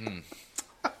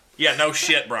 Yeah, no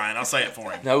shit, Brian. I'll say it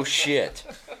for him. No shit.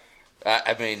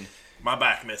 I mean, my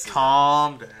back misses.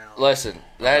 Calm down. Listen,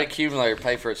 that accumulator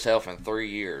paid for itself in 3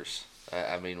 years.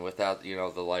 I mean, without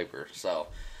the labor. So,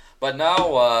 but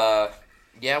no,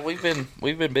 yeah, we've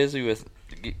been busy with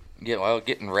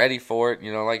getting ready for it.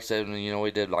 Like I said, we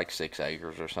did like 6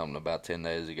 acres or something about 10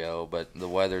 days ago. But the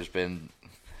weather's been.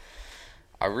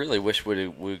 I really wish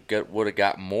would have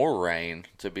got more rain,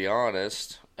 to be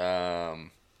honest. But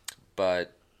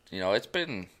it's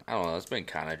been, I don't know, it's been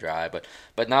kind of dry. But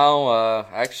now,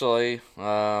 actually,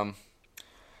 got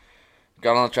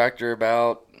on the tractor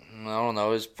about, I don't know,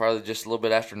 it was probably just a little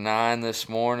bit after 9 this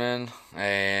morning.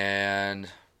 And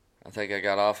I think I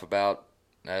got off about,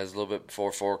 it was a little bit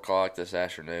before 4 o'clock this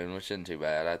afternoon, which isn't too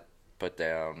bad. I put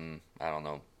down, I don't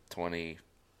know,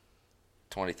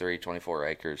 23, 24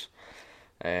 acres.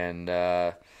 And,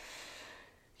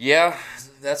 yeah,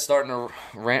 that's starting to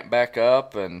ramp back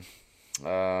up, and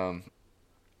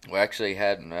we actually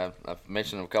had, I've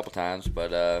mentioned it a couple times,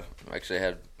 but we actually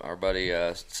had our buddy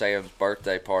Sam's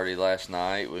birthday party last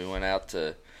night. We went out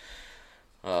to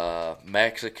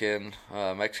Mexican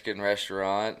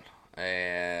restaurant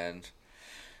and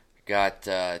got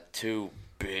 2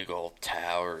 big old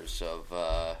towers of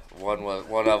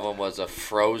one of them was a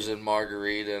frozen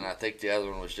margarita, and I think the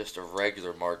other one was just a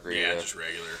regular margarita. Yeah, just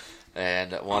regular.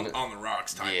 And one on the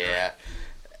rocks type. Yeah, right?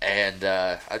 And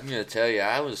I'm gonna tell you,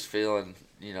 I was feeling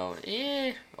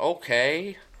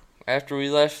okay after we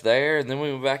left there, and then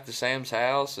we went back to Sam's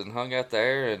house and hung out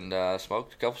there and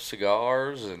smoked a couple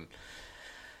cigars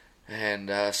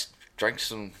and drank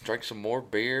some more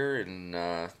beer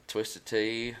and twisted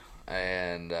tea,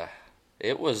 and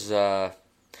it was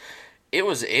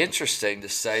interesting to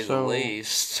say the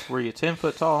least. Were you 10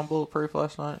 foot tall and bulletproof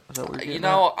last night? Is that what you're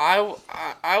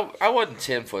I wasn't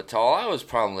 10 foot tall. I was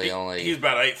probably he was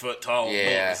about 8 foot tall,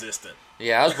 bullet resistant.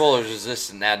 Yeah, I was bullet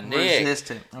resistant. Now Nick,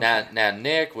 resistant. Okay. now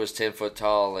Nick was 10 foot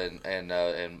tall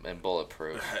and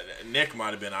bulletproof. Nick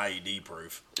might have been IED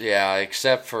proof. Yeah,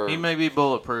 except for he may be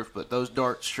bulletproof, but those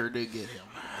darts sure did get him.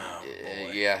 Oh,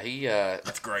 yeah, he.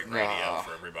 That's great radio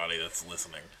for everybody that's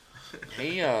listening.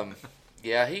 He got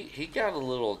a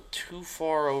little too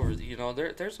far over.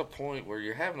 There's a point where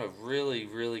you're having a really,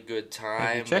 really good time.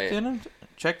 Have you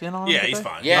checked in on him? Yeah, today? he's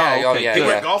fine. Yeah, okay. He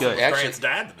went golfing with Grant's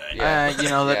dad today.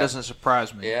 That doesn't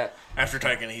surprise me. Yeah. After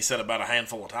taking, he said, about a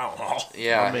handful of Tylenol.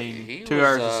 Yeah, I mean, 2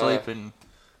 hours of sleep and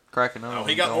cracking up. Oh,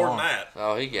 he got more than that.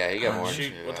 Oh, he got more.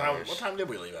 Shoot, what time did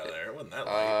we leave out of there? It wasn't that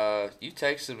late. You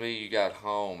texted me. You got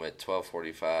home at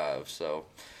 12:45. So.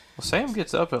 Well, Sam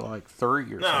gets up at like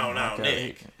 3 or something. No,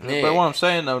 Nick. But what I'm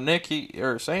saying though,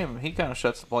 Sam, he kind of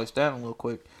shuts the place down a little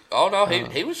quick. Oh no,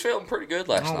 he was feeling pretty good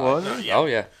last night. Was he? Yeah. Oh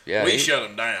yeah. We shut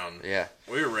him down. Yeah.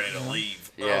 We were ready to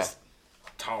leave. Yeah. I was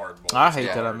tired, boys. I hate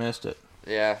that I missed it.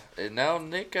 Yeah. And now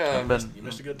Nick. You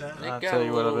missed a good time. I tell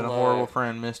you what, I've been a horrible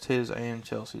friend. Missed his and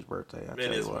Chelsea's birthday.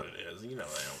 It is what it is. You know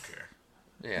they don't care.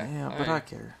 Yeah. Yeah, but I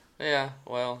care. Yeah,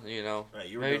 well, Hey, you were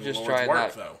maybe doing just the Lord's try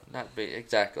work, though. not be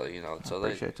exactly, so they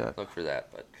appreciate that. look for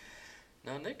that. But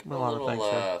no, Nick, a lot of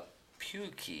little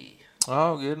pukey.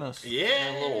 Oh goodness. Yeah.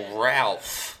 A little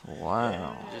Ralph.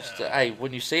 Wow. Just hey,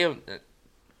 when you see him,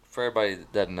 for everybody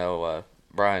that doesn't know,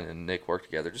 Brian and Nick work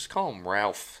together. Just call him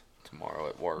Ralph tomorrow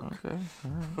at work. Okay.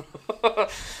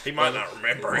 He might not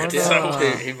remember it.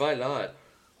 He might not.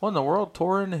 What in the world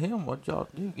tore into him? What y'all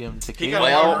do? Give him tequila? He got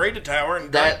a margarita tower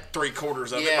and drank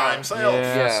 3/4 of it by himself.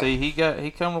 Yeah, see, he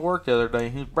come to work the other day.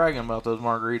 He was bragging about those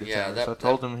margarita towers. I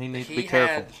told him he needs to be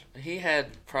careful. He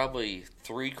had probably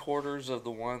 3/4 of the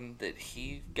one that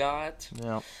he got.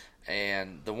 Yeah.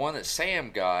 And the one that Sam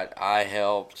got, I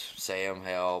helped. Sam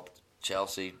helped.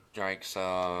 Chelsea drank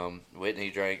some.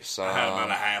 Whitney drank some. I had about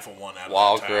a half of one out of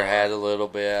Walker had a little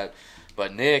bit.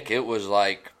 But Nick, it was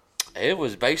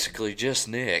basically just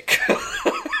Nick.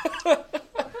 I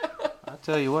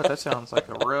tell you what, that sounds like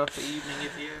a rough evening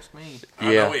if you ask me.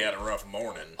 I know he had a rough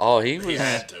morning. Oh, he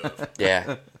had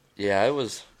to. Yeah, it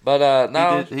was. But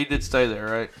no, he did stay there,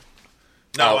 right?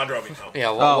 No, I drove him home.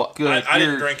 Yeah, good. I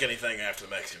didn't drink anything after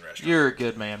the Mexican restaurant. You're a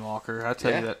good man, Walker. I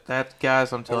tell you that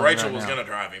guys, I'm telling you Rachel was going to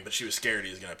drive him, but she was scared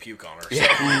he was going to puke on her.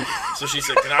 So she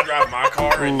said, "Can I drive my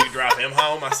car and you drive him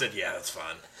home?" I said, "Yeah, that's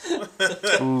fine."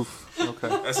 Oof. Okay.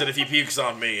 I said, if he pukes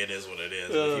on me, it is what it is.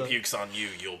 If he pukes on you,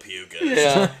 you'll puke.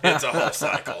 It's a whole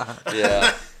cycle.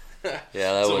 Yeah.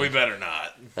 Yeah. So we better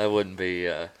not. That wouldn't be.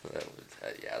 That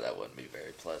wouldn't be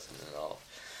very pleasant at all.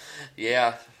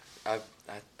 Yeah. I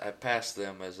passed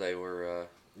them as they were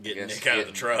getting Nick out of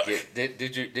the truck. Did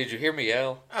you hear me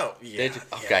yell? Oh yeah. Did you?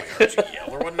 Okay. Yeah, we heard you yell.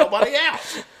 There wasn't nobody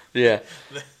out. Yeah.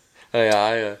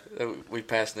 Hey, we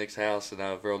passed Nick's house and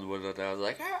I rolled the window down. I was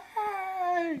like,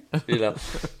 hey, but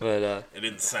it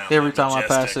didn't sound. Every time I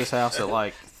pass this house at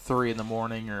like 3 a.m.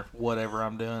 or whatever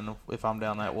I'm doing, if I'm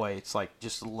down that way, it's like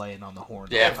just laying on the horn.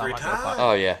 Yeah. Every time.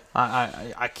 Oh yeah.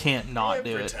 I can't not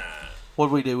do it. Every time.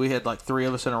 What'd we do? We had like 3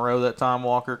 of us in a row that time,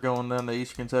 Walker, going down to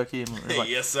East Kentucky. And it was like,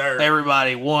 yes, sir.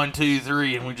 Everybody, 1, 2,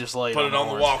 3, and we just laid Put it on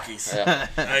the walkies. Yeah.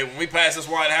 Hey, when we pass this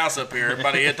White House up here,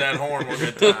 everybody hit that horn one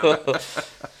good time.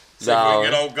 So we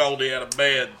can get old Goldie out of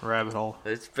bed. Rabbit hole.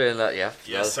 It's been, yeah.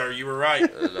 Yes, sir, you were right.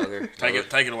 Take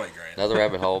it away, Grant. Another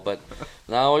rabbit hole. But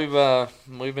no,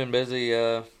 we've been busy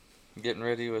getting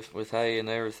ready with hay and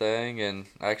everything. And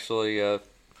actually,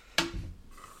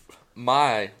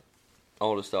 my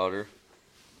oldest daughter,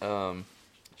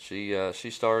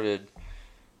 she started.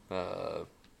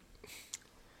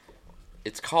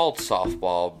 It's called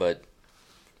softball, but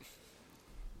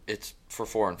it's for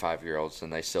 4 and 5 year olds,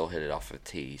 and they still hit it off a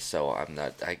tee. So I'm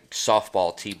not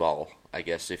softball, t-ball, I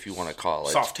guess if you want to call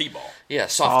it. Soft t-ball. Yeah,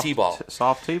 soft t-ball.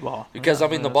 Soft t-ball. Because I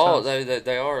mean the ball,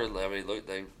 they are. I mean, look,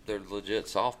 they're legit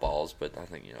softballs, but I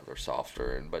think they're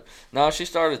softer. But no, she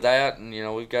started that,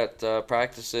 and we've got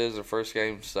practices and first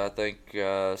games. I think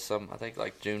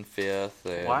like June 5th.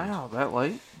 And, wow, that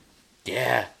late?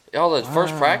 Yeah. The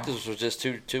first practice was just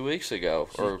two weeks ago.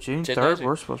 Or June 3rd,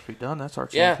 we're supposed to be done. That's our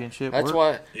championship. That's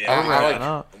why.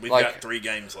 Yeah, we've got 3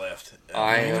 games left.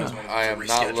 I am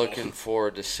not looking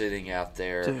forward to sitting out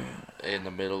there in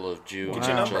the middle of June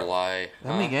and July.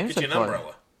 How many games? Get you an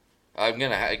umbrella. I'm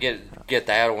gonna get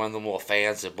that one of them little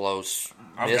fans that blows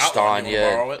mist on you.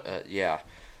 Borrow it? Yeah.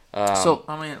 So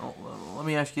I mean, let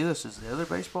me ask you this: is the other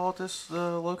baseball at this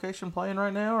location playing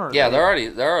right now? Or yeah, they're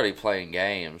already playing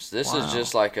games. This is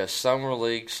just like a summer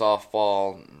league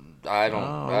softball. I don't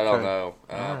know,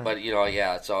 right. But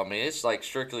yeah. So I mean, it's like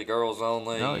strictly girls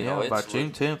only. By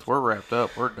June 10th, we're wrapped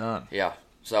up. We're done. Yeah.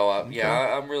 So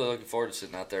I'm really looking forward to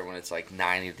sitting out there when it's like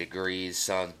 90 degrees,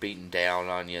 sun beating down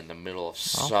on you in the middle of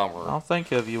summer. I'll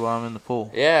think of you while I'm in the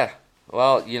pool. Yeah.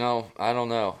 Well, I don't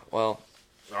know. Well.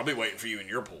 I'll be waiting for you in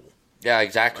your pool. Yeah,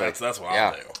 exactly. That's what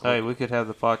I'll do. Hey, we could have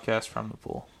the podcast from the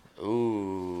pool.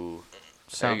 Ooh.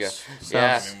 Sounds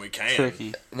I mean, we can.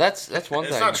 Tricky. That's one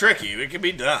thing. It's not tricky. It can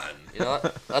be done.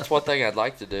 That's one thing I'd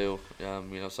like to do.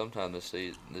 Sometime this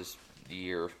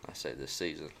year. I say this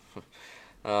season.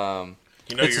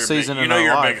 It's a season in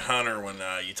you're a life. big hunter when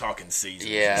you're talking seasons.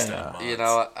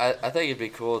 Yeah. I think it'd be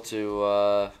cool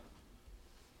to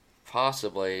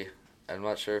possibly. I'm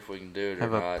not sure if we can do it or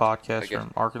not. Have a podcast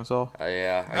from Arkansas?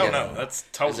 Yeah. No, that's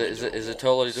totally doable. Is it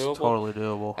totally doable? It's totally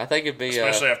doable. I think it'd be...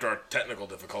 Especially after our technical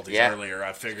difficulties earlier,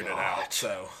 I figured it out,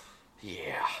 so...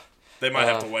 Yeah. They might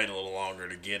have to wait a little longer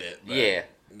to get it, but... Yeah.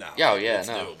 No, it's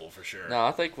doable for sure. No,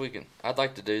 I think we can... I'd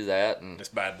like to do that. And this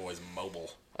bad boy's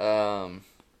mobile.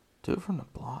 Do it from the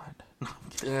blind.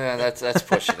 Yeah, that's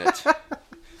pushing it.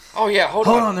 Oh, yeah, hold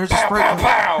on. There's a spray.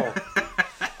 Pow! All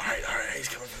right, he's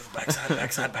coming from the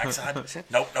backside.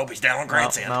 Nope, he's down on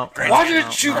Grant's end. Why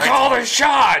didn't you call the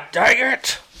shot? Dang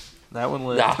it! That one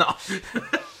lived. No.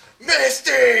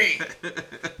 Misty!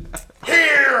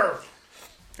 Here!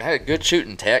 I had a good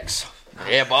shooting, Tex.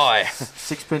 Yeah, boy.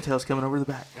 6 pintails coming over the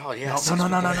back. Oh, yeah.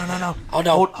 No. Oh,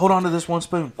 no. Hold on to this one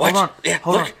spoon. Watch. Hold on. Yeah,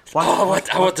 hold look. on.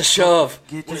 I want the shove.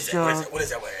 Get the shove. What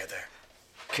is that way right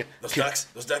there? Those ducks?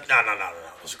 No.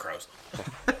 Those are crows.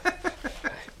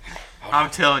 I'm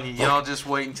telling you, y'all just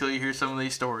wait until you hear some of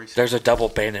these stories. There's a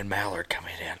double-banded mallard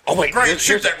coming in. Oh, wait. Grant,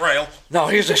 shoot that rail. No,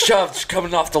 here's a shove that's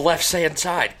coming off the left-hand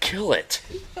side. Kill it.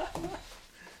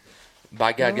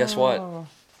 By God, guess what?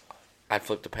 I'd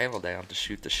flip the panel down to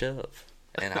shoot the shove,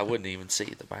 and I wouldn't even see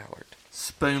the mallard.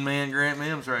 Spoon Man Grant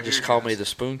Mims right here. Just call me the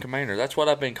Spoon Commander. That's what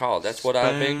I've been called. That's what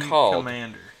I've been called.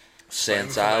 Commander.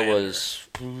 Since I was...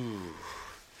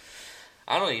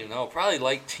 I don't even know. Probably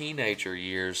like teenager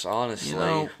years,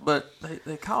 honestly. But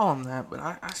they call him that, but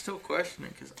I still question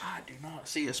it because I do not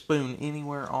see a spoon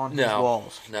anywhere on his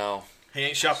walls. No. He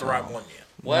ain't shot the right one yet.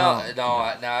 Well,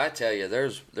 I tell you,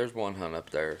 there's one hunt up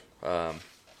there.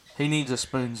 He needs a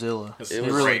Spoonzilla. It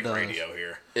really does. Radio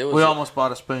here. We almost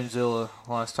bought a Spoonzilla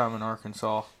last time in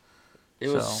Arkansas. It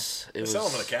was Sell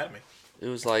them at Academy. It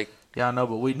was like Yeah, I know,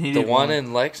 but we need the one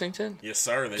in Lexington. Yes,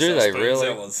 sir. Do they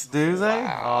really? Do they?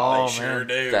 Wow. Oh, they sure man.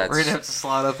 do. We're gonna have to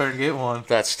slide up there and get one.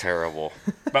 That's terrible.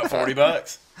 About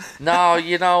 $40.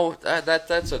 No,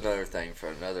 that's another thing for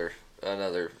another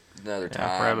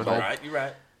time. rabbit hole. You're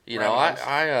right. You know,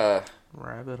 I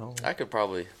rabbit hole. I could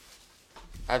probably.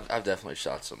 I've definitely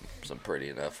shot some pretty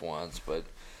enough ones, but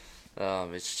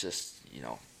it's just, you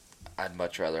know, I'd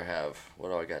much rather have, what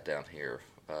do I got down here?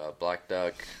 Black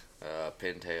duck,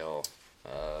 pintail,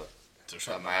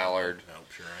 a mallard.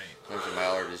 Nope, sure ain't. There's a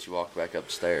mallard as you walk back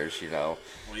upstairs, you know.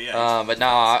 Well, yeah. But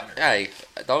no, hey,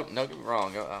 don't get me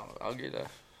wrong. I'll get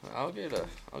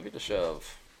a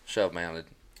shove mounted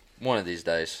one of these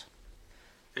days.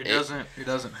 It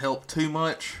doesn't help too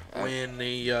much when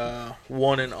the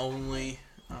one and only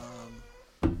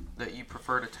that you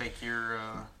prefer to take your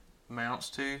mounts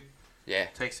to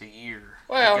takes a year.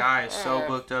 Well, the guy is so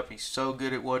booked up. He's so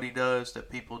good at what he does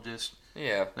that people just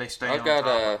they stay on top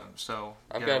of him. So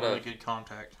I've got a really good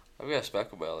contact. I've got a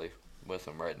speckle belly with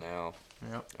him right now.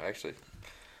 Yep. Actually,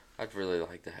 I'd really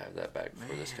like to have that back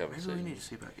for this coming season. Maybe we need to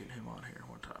see about getting him on here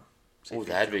one time. Oh,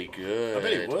 that'd be good. I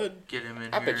bet he would. Get him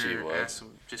in I here, bet you would. ask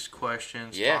some just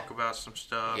questions, Yeah. talk about some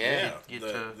stuff. Yeah. Get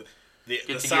the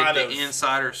to side get of the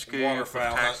insider scoop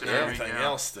waterfowl of hunting and taxidermy, everything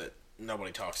else that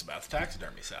nobody talks about, the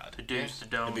taxidermy side. The do's, the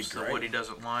don'ts, what he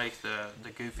doesn't like, the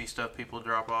goofy stuff people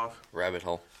drop off. Rabbit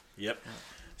hole. Yep.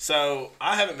 So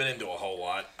I haven't been into a whole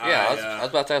lot. Yeah, I was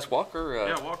about to ask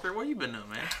Walker. Walker, what you been doing,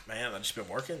 man? Man, I've just been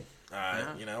working.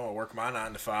 You know, I work my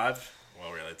 9 to 5.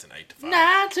 Well, really, it's an 8 to 5.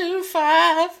 9 to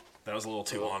 5. That was a little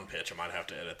too on pitch. I might have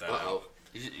to edit that out.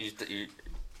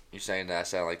 You saying that I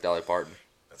sound like Dolly Parton?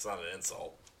 That's not an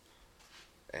insult.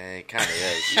 It kind of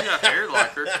is. You got hair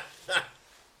like her.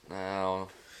 No,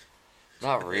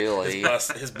 not really.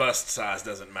 His bust size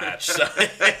doesn't match. So.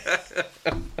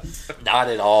 Not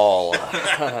at all.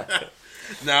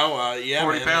 No,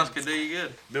 40 pounds could do you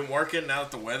good. Been working now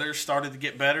that the weather started to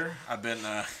get better. I've been.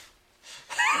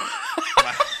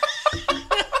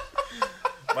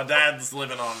 My dad's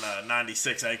living on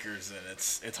 96 acres, and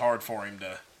it's hard for him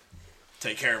to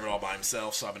take care of it all by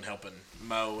himself. So I've been helping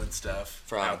mow and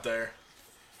stuff out there.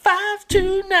 5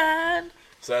 to 9.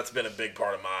 So that's been a big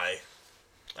part of my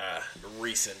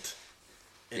recent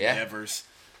endeavors.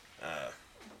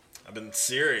 I've been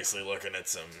seriously looking at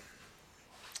some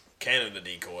Canada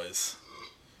decoys,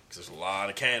 because there's a lot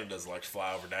of Canadas like to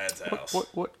fly over Dad's house.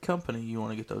 What company you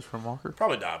want to get those from, Walker?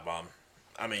 Probably Dive Bomb.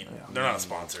 I mean, they're not a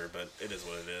sponsor, but it is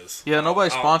what it is. Yeah,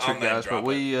 nobody's sponsored, guys, but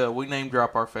we name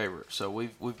drop our favorites, so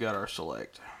we've got our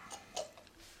select.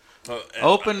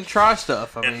 Open, try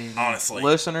stuff. I mean, honestly,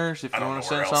 listeners, if you want to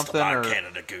send something or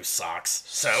Canada Goose socks,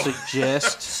 so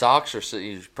suggest socks, or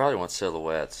you probably want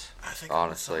silhouettes. I think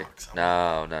honestly, socks. No.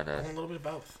 I want a little bit of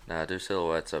both. No, do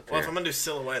silhouettes up here. Well, if I'm gonna do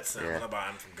silhouettes, then I'm gonna buy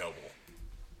them from Goble.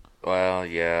 Well,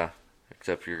 yeah,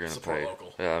 except you're gonna support pay.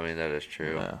 Local. Yeah, I mean that is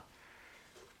true.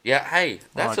 Yeah, hey,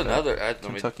 that's another.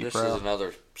 Kentucky this proud. is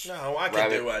another. No, I can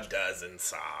do a dozen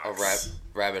socks.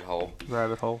 A rabbit hole.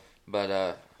 Rabbit hole.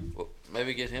 But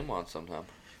maybe get him on sometime.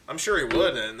 I'm sure he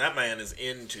would, and that man is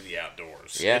into the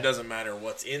outdoors. Yeah. It doesn't matter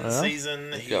what's in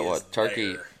season. He's got what?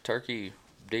 Turkey,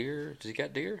 deer. Does he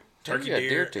got deer? Turkey,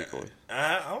 deer decoy.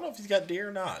 I don't know if he's got deer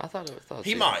or not. I thought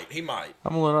he might. He might.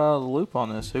 I'm a little out of the loop on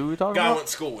this. Who are we talking about? Guy I went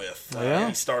to school with.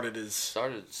 He started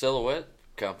silhouette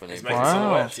company. He's making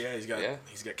silhouettes. Yeah,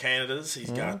 he's got Canadas.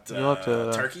 He's got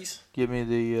turkeys. Give me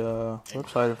the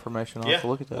website information. I'll have to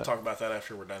look at that. We'll talk about that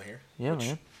after we're done here. Yeah,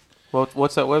 man. Well,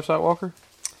 what's that website, Walker?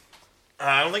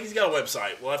 I don't think he's got a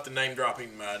website. We'll have to name drop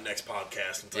him next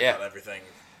podcast once I got everything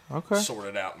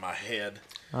sorted out in my head.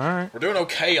 All right. We're doing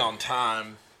okay on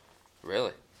time.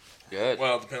 Really? Good.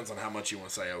 Well, it depends on how much you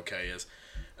want to say okay is.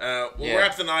 We'll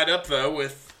wrap the night up, though,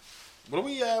 with what are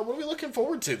we looking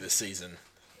forward to this season?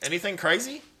 Anything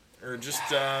crazy? Or just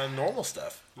normal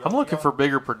stuff? I'm looking for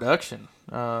bigger production.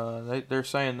 They're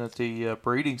saying that the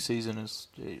breeding season is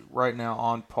right now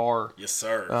on par. Yes,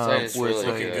 sir. It's really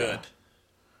looking good.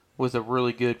 With a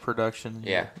really good production.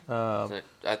 Yeah.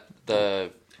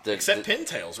 Except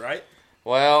pintails, right?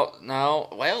 Well, no.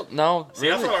 See,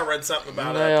 really? I thought I read something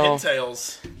about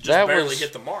pintails just barely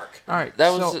hit the mark. All right.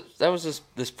 That was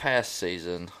this past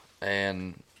season,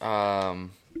 and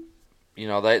you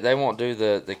know they won't do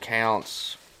the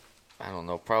counts. I don't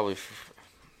know. Probably.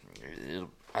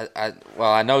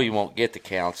 I know you won't get the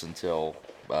counts until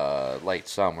late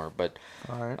summer, but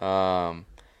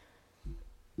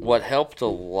what helped a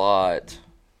lot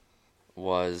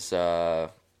was I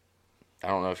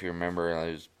don't know if you remember,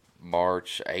 it was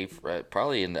March, April,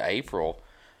 probably in April.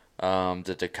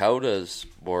 The Dakotas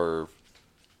were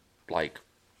like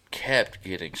kept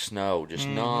getting snow, just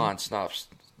nonstop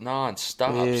Big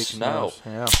snow. snows,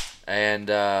 yeah. And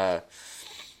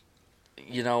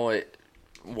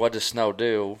what does snow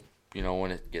do?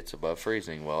 When it gets above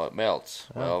freezing, well, it melts.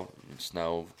 Oh. Well,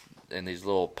 snow in these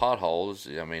little potholes,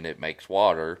 it makes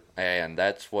water, and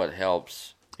that's what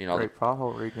helps. Great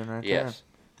pothole region right there. Yes,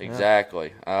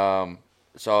 exactly. Yeah.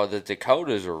 So the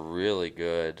Dakotas are really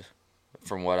good,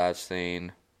 from what I've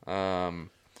seen.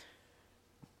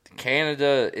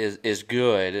 Canada is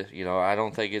good. I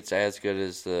don't think it's as good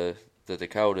as the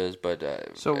Dakotas, but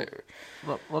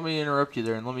let me interrupt you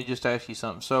there, and let me just ask you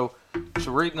something. So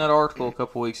reading that article a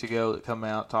couple weeks ago that come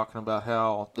out talking about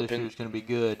how this year's going to be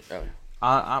good. Oh.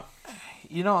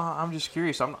 I'm just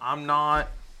curious.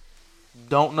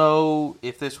 Don't know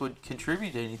if this would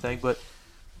contribute to anything, but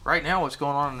right now what's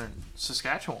going on in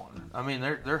Saskatchewan?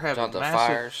 They're having massive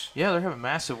fires. Yeah, they're having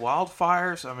massive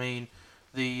wildfires.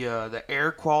 The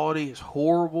air quality is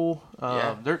horrible.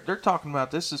 They're talking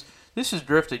about this has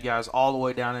drifted, guys, all the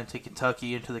way down into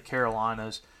Kentucky, into the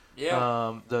Carolinas.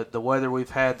 Yeah. The weather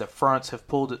we've had, the fronts have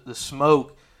pulled the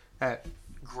smoke at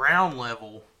ground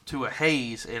level to a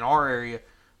haze in our area.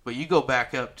 But you go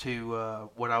back up to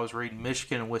what I was reading,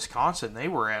 Michigan and Wisconsin, they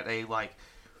were at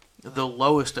the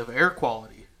lowest of air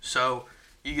quality. So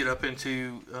you get up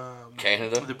into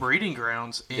Canada, the breeding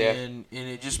grounds, and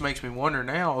it just makes me wonder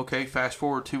now. Okay, fast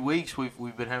forward 2 weeks,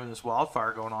 we've been having this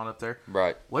wildfire going on up there.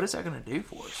 Right. What is that going to do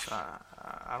for us?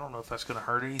 I don't know if that's going to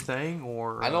hurt anything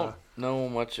or. I don't know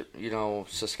much.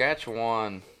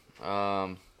 Saskatchewan.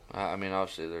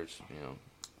 Obviously, there's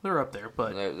they're up there,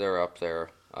 but they're up there.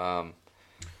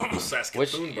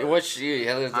 Saskatoon.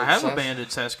 I have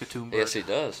abandoned Saskatoon. Yes, he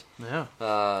does. Yeah.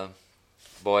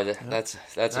 Boy, that's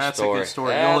a story. A good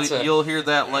story. You'll hear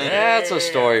that later. That's a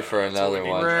story for another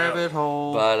one. Rabbit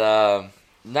hole. But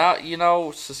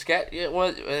now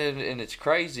Saskatchewan, and it's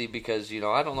crazy because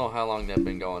I don't know how long they've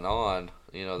been going on.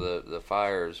 The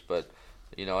fires, but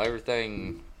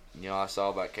everything I saw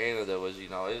about Canada was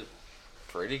it was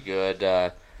pretty good.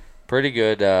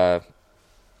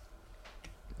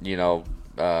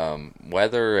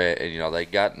 Weather, and they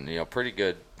got pretty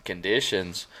good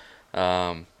conditions.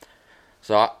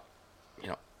 So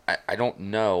I don't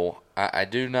know. I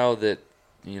do know that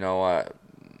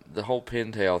the whole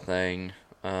pintail thing.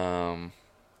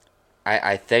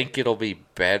 I think it'll be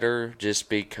better just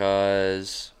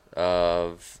because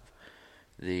of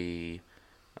the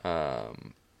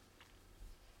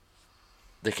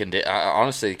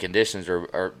honestly, the conditions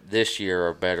are this year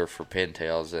are better for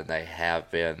pintails than they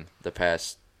have been the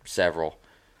past several.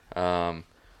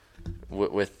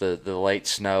 With the late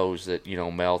snows that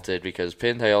melted, because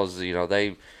pintails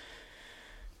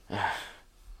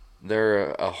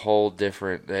they're a whole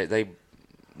different. They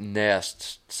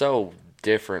nest so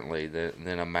differently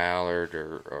than a mallard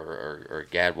or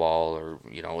gadwall or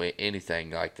anything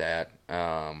like that.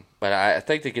 But I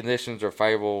think the conditions are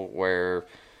favorable where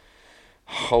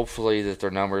hopefully that their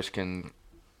numbers can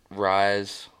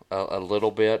rise a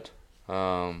little bit.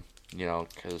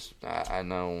 Because I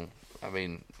know.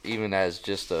 Even as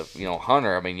just a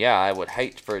hunter, I would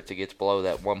hate for it to get below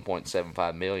that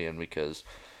 1.75 million because,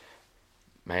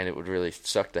 man, it would really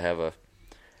suck to have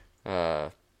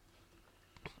a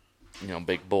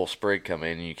big bull sprig come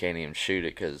in and you can't even shoot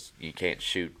it because you can't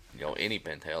shoot any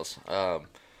pintails.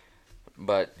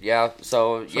 But yeah,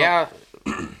 so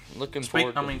looking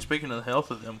forward. Speaking of the health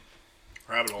of them,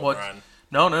 rabbit hole, Brian.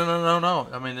 No.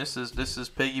 This is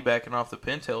piggybacking off the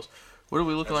pintails. What are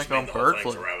we looking like on bird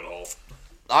flu?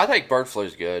 I think bird flu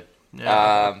is good.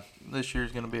 Yeah, this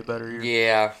year's going to be a better year.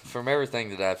 Yeah, from everything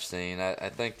that I've seen, I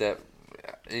think that,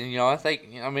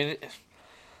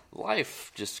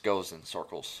 life just goes in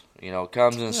circles.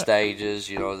 Comes in stages.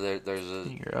 There's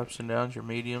your ups and downs, your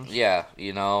mediums. Yeah,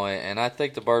 and I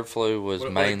think the bird flu was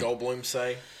mainly. What did Goldblum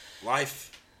say?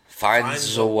 Life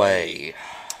finds a way.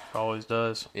 Always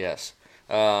does. Yes,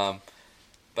 but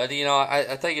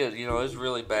I think it was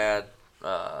really bad.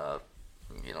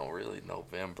 Really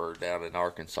November down in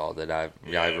Arkansas that I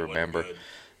remember.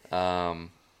 But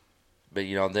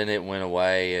then it went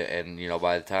away, and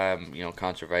by the time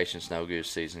conservation snow goose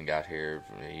season got here,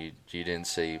 you didn't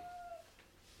see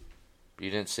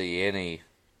any.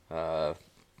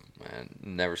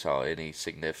 Never saw any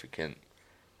significant.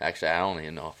 Actually, I don't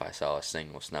even know if I saw a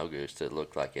single snow goose that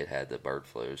looked like it had the bird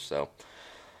flu. So,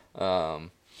 I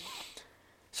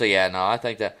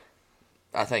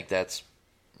think that's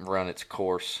run its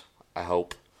course, I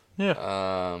hope.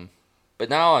 Yeah. But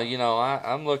now,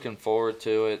 I'm looking forward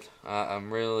to it.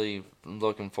 I'm really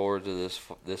looking forward to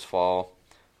this fall.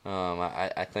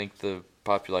 I think the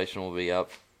population will be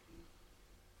up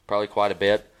probably quite a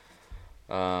bit.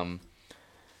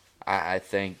 I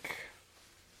think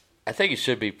it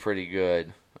should be pretty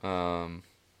good. I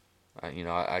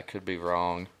could be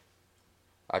wrong.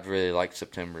 I'd really like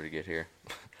September to get here.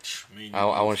 I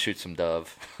want to shoot some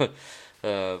dove.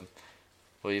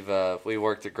 We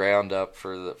worked the ground up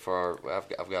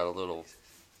I've got a little,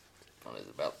 what is it,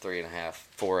 about 3.5,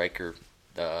 4 acre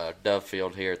dove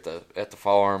field here at the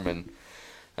farm, and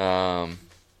I've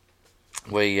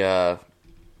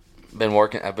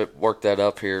worked that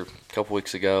up here a couple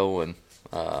weeks ago, and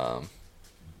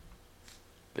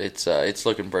it's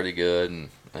looking pretty good,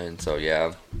 and so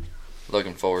yeah,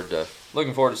 looking forward to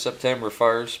September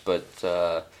 1st. But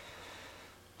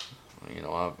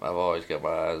I've always got my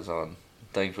eyes on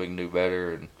things we can do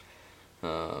better,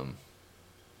 and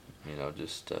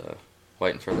just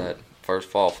waiting for that first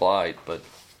fall flight. But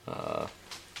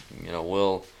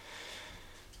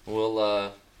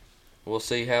we'll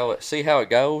see how it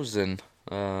goes, and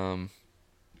I'm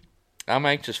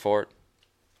anxious for it.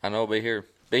 I know it'll be here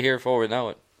before we know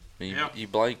it. You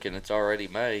blink and it's already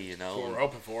May. That's what we're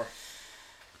hoping for.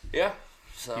 Yeah.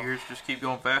 So years just keep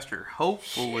going faster.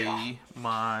 Hopefully,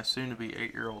 my soon-to-be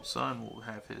 8-year-old son will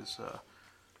have his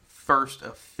first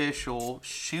official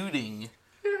shooting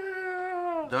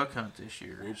duck hunt this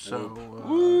year.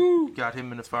 So, got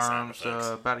him into firearms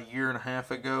about a year and a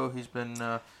half ago. He's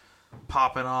been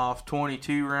popping off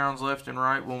 22 rounds left and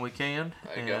right when we can,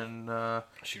 and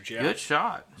good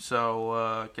shot.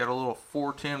 So got a little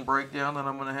 410 breakdown that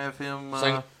I'm going to have him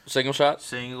single shot.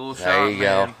 Single there shot, you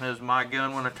man. go. It was my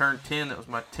gun when I turned 10. That was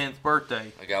my 10th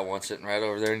birthday. I got one sitting right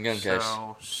over there in gun case.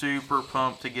 So super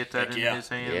pumped to get that in his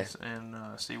hands and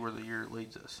see where the year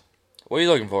leads us. What are you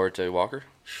looking forward to, Walker?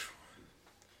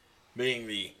 Being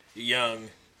the young,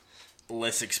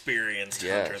 less experienced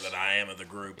hunter that I am of the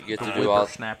group. You get to do all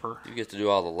snapper. You get to do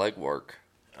all the legwork.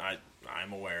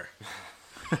 I'm aware.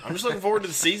 I'm just looking forward to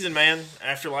the season, man.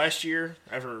 After last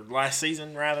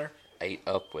season, rather. Ate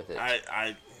up with it.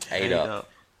 I ate up.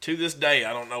 To this day,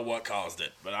 I don't know what caused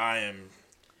it, but I've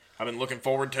been looking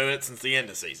forward to it since the end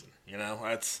of season.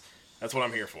 That's what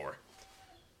I'm here for.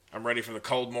 I'm ready for the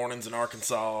cold mornings in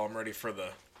Arkansas. I'm ready for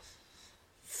the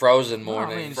frozen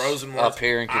mornings up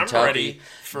here in Kentucky. I'm ready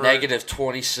for negative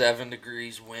 27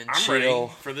 degrees wind chill. I'm ready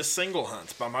for this single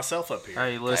hunts by myself up here.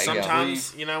 Hey, listen,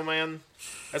 sometimes, man,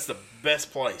 that's the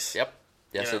best place. Yep.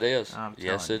 Yes, it is.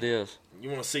 Yes, it is. You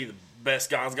want to see the best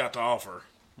God's got to offer.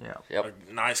 Yeah. Yep.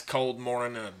 A nice cold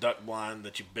morning and a duck blind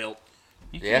that you built.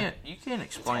 You can't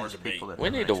explain to people that we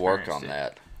need to work on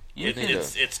that.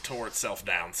 It's tore itself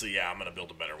down, so I'm going to build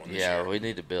a better one this year. Yeah, we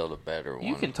need to build a better one.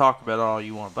 You can talk about it all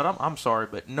you want, but I'm sorry,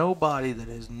 but nobody that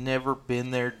has never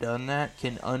been there, done that,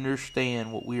 can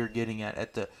understand what we are getting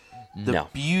at the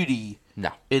beauty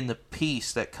in the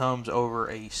peace that comes over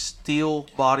a still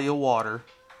body of water.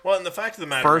 Well, and the fact of the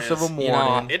matter is, of a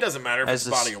morning, it doesn't matter if it's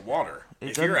a body of water.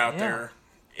 If you're out there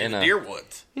in the deer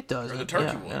woods, it doesn't. Or the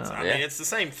turkey woods. I mean, it's the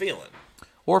same feeling.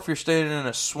 Or if you're standing in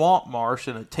a swamp marsh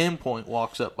and a 10-point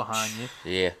walks up behind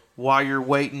you, while you're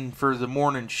waiting for the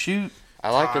morning shoot. I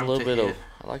like a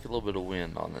little bit of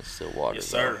wind on this still water. Yes,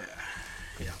 sir.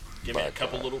 Yeah. Give me a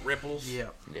couple little ripples. Yeah.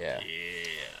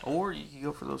 Or you can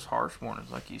go for those harsh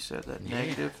mornings, like you said, that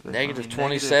negative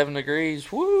 27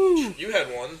 degrees. Woo! You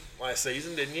had one last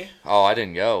season, didn't you? Oh, I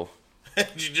didn't go.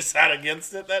 Did you decide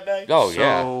against it that day? Oh,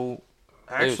 so,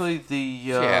 actually,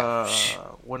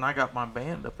 when I got my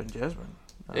band up in Jessamine,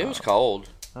 it was cold.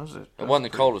 It wasn't the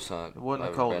coldest hunt. It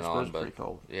wasn't the coldest, but it was pretty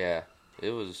cold. Yeah, it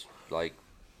was like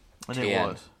 10. It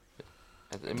was.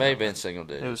 It may have been single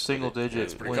digit. It was single digit.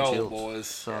 It's pretty cold, boys.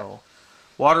 So,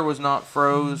 water was not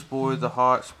froze. Boy, the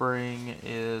hot spring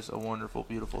is a wonderful,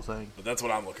 beautiful thing. But that's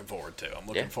what I'm looking forward to. I'm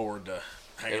looking forward to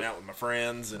hanging out with my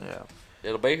friends and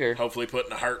it'll be here. Hopefully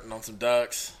putting a hurting on some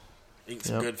ducks, eating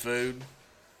some good food.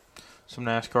 Some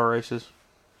NASCAR races.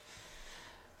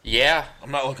 Yeah.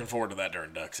 I'm not looking forward to that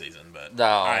during duck season, but no,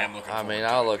 I am looking forward to it.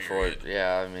 I'll look forward.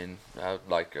 Yeah, I'd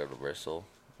like to go to Bristol,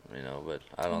 but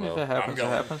I don't know. If it happens, it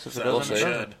happens. If it doesn't, it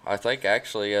doesn't. I think,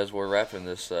 actually, as we're wrapping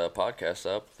this podcast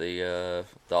up, the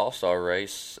All-Star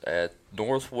race at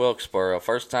North Wilkesboro,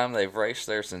 first time they've raced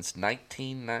there since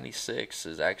 1996,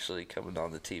 is actually coming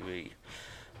on the TV.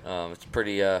 It's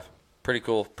pretty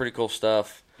cool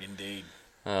stuff. Indeed.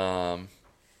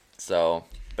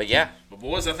 But yeah. But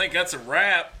boys, I think that's a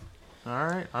wrap. All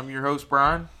right. I'm your host,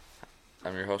 Brian.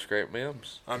 I'm your host, Grant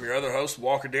Mims. I'm your other host,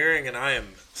 Walker Deering, and I am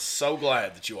so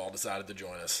glad that you all decided to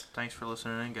join us. Thanks for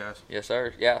listening in, guys. Yes,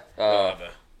 sir. Yeah.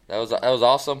 That was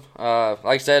awesome. Like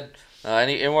I said,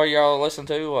 anywhere y'all listen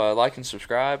to, like and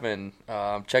subscribe, and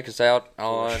check us out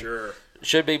on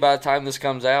should be by the time this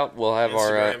comes out. We'll have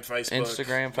our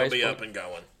Instagram, Facebook. We'll be up and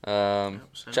going.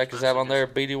 Check us out on there,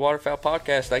 BD Waterfowl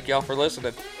Podcast. Thank y'all for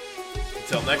listening.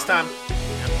 Until next time.